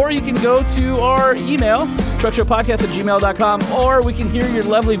Apple, or you can go to our email, truckshowpodcast@gmail.com, or we can hear your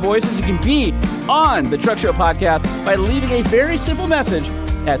lovely voices. You can be on the Truck Show Podcast by leaving a very simple message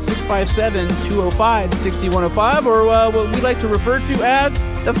at 657-205-6105, or what we like to refer to as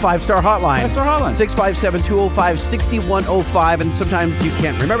the 5-star hotline. 5-star hotline. 657-205-6105, and sometimes you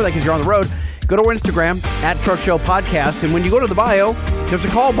can't remember that because you're on the road. Go to our Instagram, at Truck Show Podcast, and when you go to the bio, there's a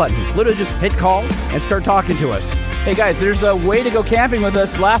call button. Literally just hit call and start talking to us. Hey guys, there's a way to go camping with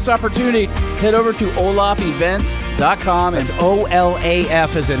us. Last opportunity, head over to olafevents.com. It's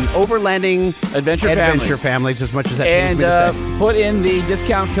OLAF as in Overlanding Adventure Families, as much as that and pains me to say. Put in the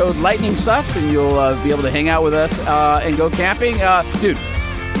discount code Lightning Sucks, and you'll be able to hang out with us and go camping. Dude,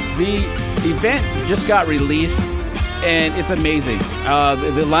 the event just got released, and it's amazing.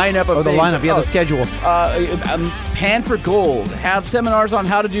 The lineup of the lineup, the schedule. Pan for Gold, have seminars on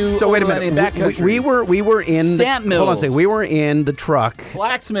how to do. So wait a minute, we were in Stamp mills. Hold on a second. We were in the truck.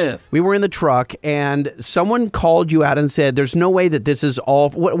 Blacksmith. We were in the truck, and someone called you out and said, "There's no way that this is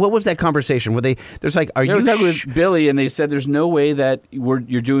all." What was that conversation? Were they? There's like, are they you were talking with Billy, and they said, "There's no way that you're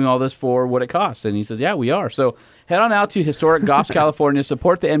doing all this for what it costs." And he says, "Yeah, we are." So head on out to historic Goffs, California.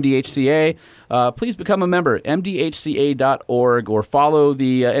 Support the MDHCA. Please become a member, mdhca.org, or follow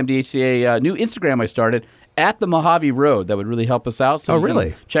the MDHCA new Instagram I started, at the Mojave Road. That would really help us out. So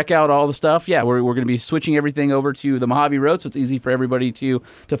really? Check out all the stuff. Yeah, we're going to be switching everything over to the Mojave Road, so it's easy for everybody to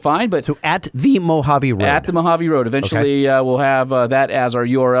find. But so at the Mojave Road. At the Mojave Road. Eventually, we'll have that as our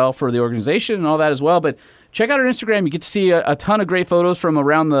URL for the organization and all that as well. But check out our Instagram. You get to see a ton of great photos from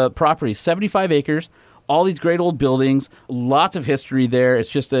around the property. 75 acres. All these great old buildings, lots of history there. It's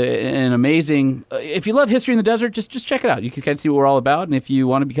just an amazing... if you love history in the desert, just check it out. You can kind of see what we're all about. And if you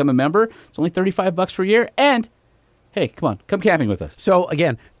want to become a member, it's only $35 for a year. And, hey, come on, come camping with us. So,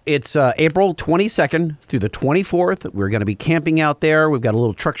 again, it's April 22nd through the 24th. We're going to be camping out there. We've got a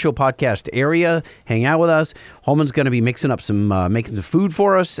little Truck Show Podcast area. Hang out with us. Holman's going to be mixing up making some food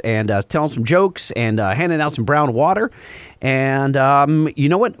for us and telling some jokes and handing out some brown water. And you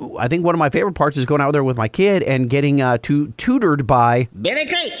know what? I think one of my favorite parts is going out there with my kid and getting tutored by Billy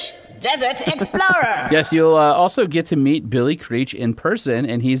Creech, Desert Explorer. Yes, you'll also get to meet Billy Creech in person,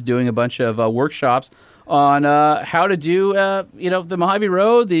 and he's doing a bunch of workshops on how to do, the Mojave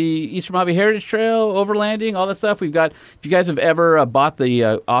Road, the Eastern Mojave Heritage Trail, overlanding, all that stuff. We've got, if you guys have ever bought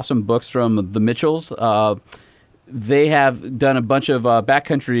the awesome books from the Mitchells, they have done a bunch of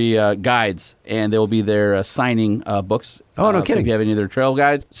backcountry guides, and they will be there signing books Oh, no So kidding. if you have any other trail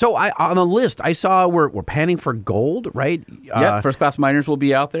guides. So on the list, I saw we're panning for gold, right? Yep, first class miners will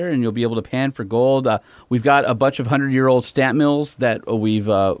be out there, and you'll be able to pan for gold. We've got a bunch of 100-year-old stamp mills that we've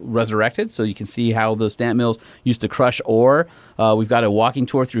resurrected, so you can see how those stamp mills used to crush ore. We've got a walking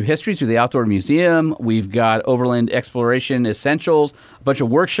tour through history through the Outdoor Museum. We've got overland exploration essentials, a bunch of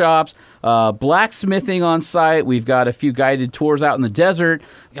workshops, blacksmithing on site. We've got a few guided tours out in the desert.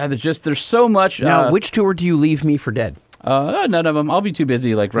 God, there's so much. Now, which tour do you leave me for dead? None of them. I'll be too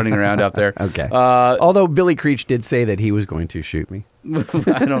busy running around out there. Okay. Although Billy Creech did say that he was going to shoot me.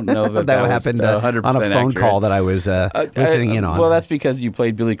 I don't know that happened 100% on a phone accurate. call that I was listening in on. Well, that's because you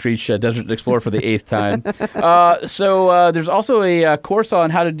played Billy Creech Desert Explorer for the 8th time. So there's also a course on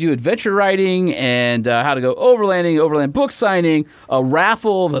how to do adventure riding and how to go overlanding, overland book signing, a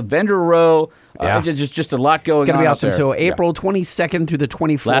raffle, the vendor row. Just a lot going on. It's going to be awesome. There. So April 22nd through the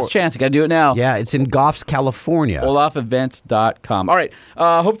 24th. Last chance. You got to do it now. Yeah, it's in Goffs, California. OlafEvents.com. All right.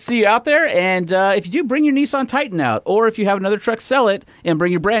 Hope to see you out there. And if you do, bring your Nissan Titan out. Or if you have another truck, sell it and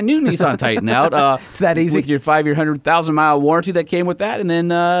bring your brand new Nissan Titan out. It's that easy. With your 5-year, 100,000-mile warranty that came with that. And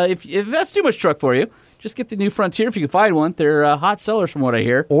then if that's too much truck for you, just get the new Frontier if you can find one. They're hot sellers from what I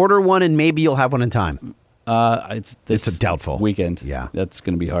hear. Order one and maybe you'll have one in time. It's a doubtful weekend. Yeah, that's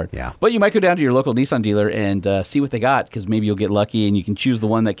going to be hard. Yeah, but you might go down to your local Nissan dealer and see what they got because maybe you'll get lucky and you can choose the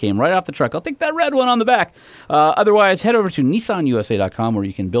one that came right off the truck. I'll take that red one on the back. Otherwise, head over to NissanUSA.com where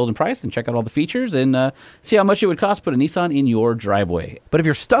you can build and price and check out all the features and see how much it would cost to put a Nissan in your driveway. But if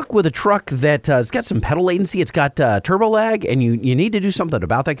you're stuck with a truck that it's got some pedal latency, it's got turbo lag, and you need to do something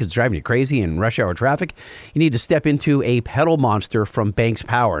about that because it's driving you crazy in rush hour traffic, you need to step into a pedal monster from Banks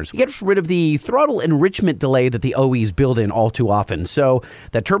Powers. It gets rid of the throttle enrichment delay that the OEs build in all too often. So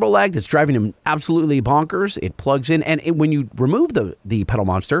that turbo lag that's driving them absolutely bonkers, it plugs in, and when you remove the pedal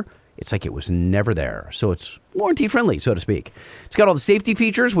monster, it's like it was never there. So it's warranty friendly, so to speak. It's got all the safety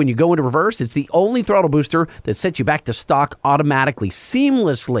features. When you go into reverse, it's the only throttle booster that sets you back to stock automatically,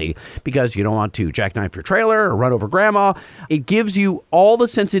 seamlessly, because you don't want to jackknife your trailer or run over grandma. It gives you all the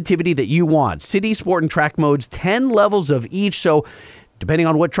sensitivity that you want. City, sport, and track modes, 10 levels of each. So depending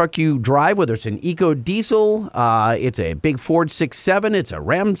on what truck you drive, whether it's an Eco Diesel, it's a big Ford 6.7, it's a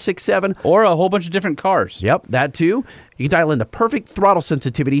Ram 6.7. Or a whole bunch of different cars. Yep, that too. You can dial in the perfect throttle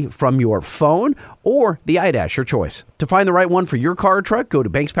sensitivity from your phone or the iDash, your choice. To find the right one for your car or truck, go to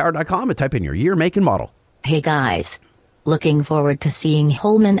bankspower.com and type in your year, make, and model. Hey guys. Looking forward to seeing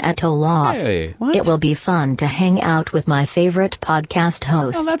Holman at Olaf. Hey, what? It will be fun to hang out with my favorite podcast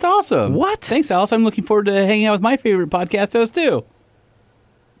host. Oh, that's awesome. What? Thanks, Alice. I'm looking forward to hanging out with my favorite podcast host, too.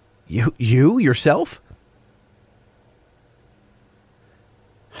 You yourself?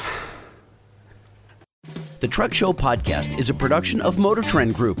 The Truck Show Podcast is a production of Motor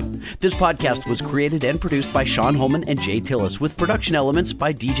Trend Group. This podcast was created and produced by Sean Holman and Jay Tillis with production elements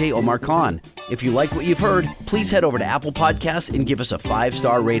by DJ Omar Khan. If you like what you've heard, please head over to Apple Podcasts and give us a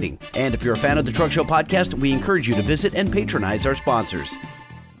 5-star rating. And if you're a fan of the Truck Show Podcast, we encourage you to visit and patronize our sponsors.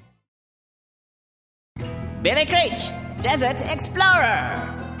 Billy Creech, Desert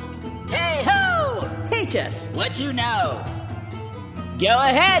Explorer. Hey ho! Teach us what you know. Go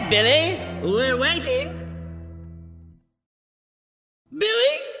ahead, Billy. We're waiting.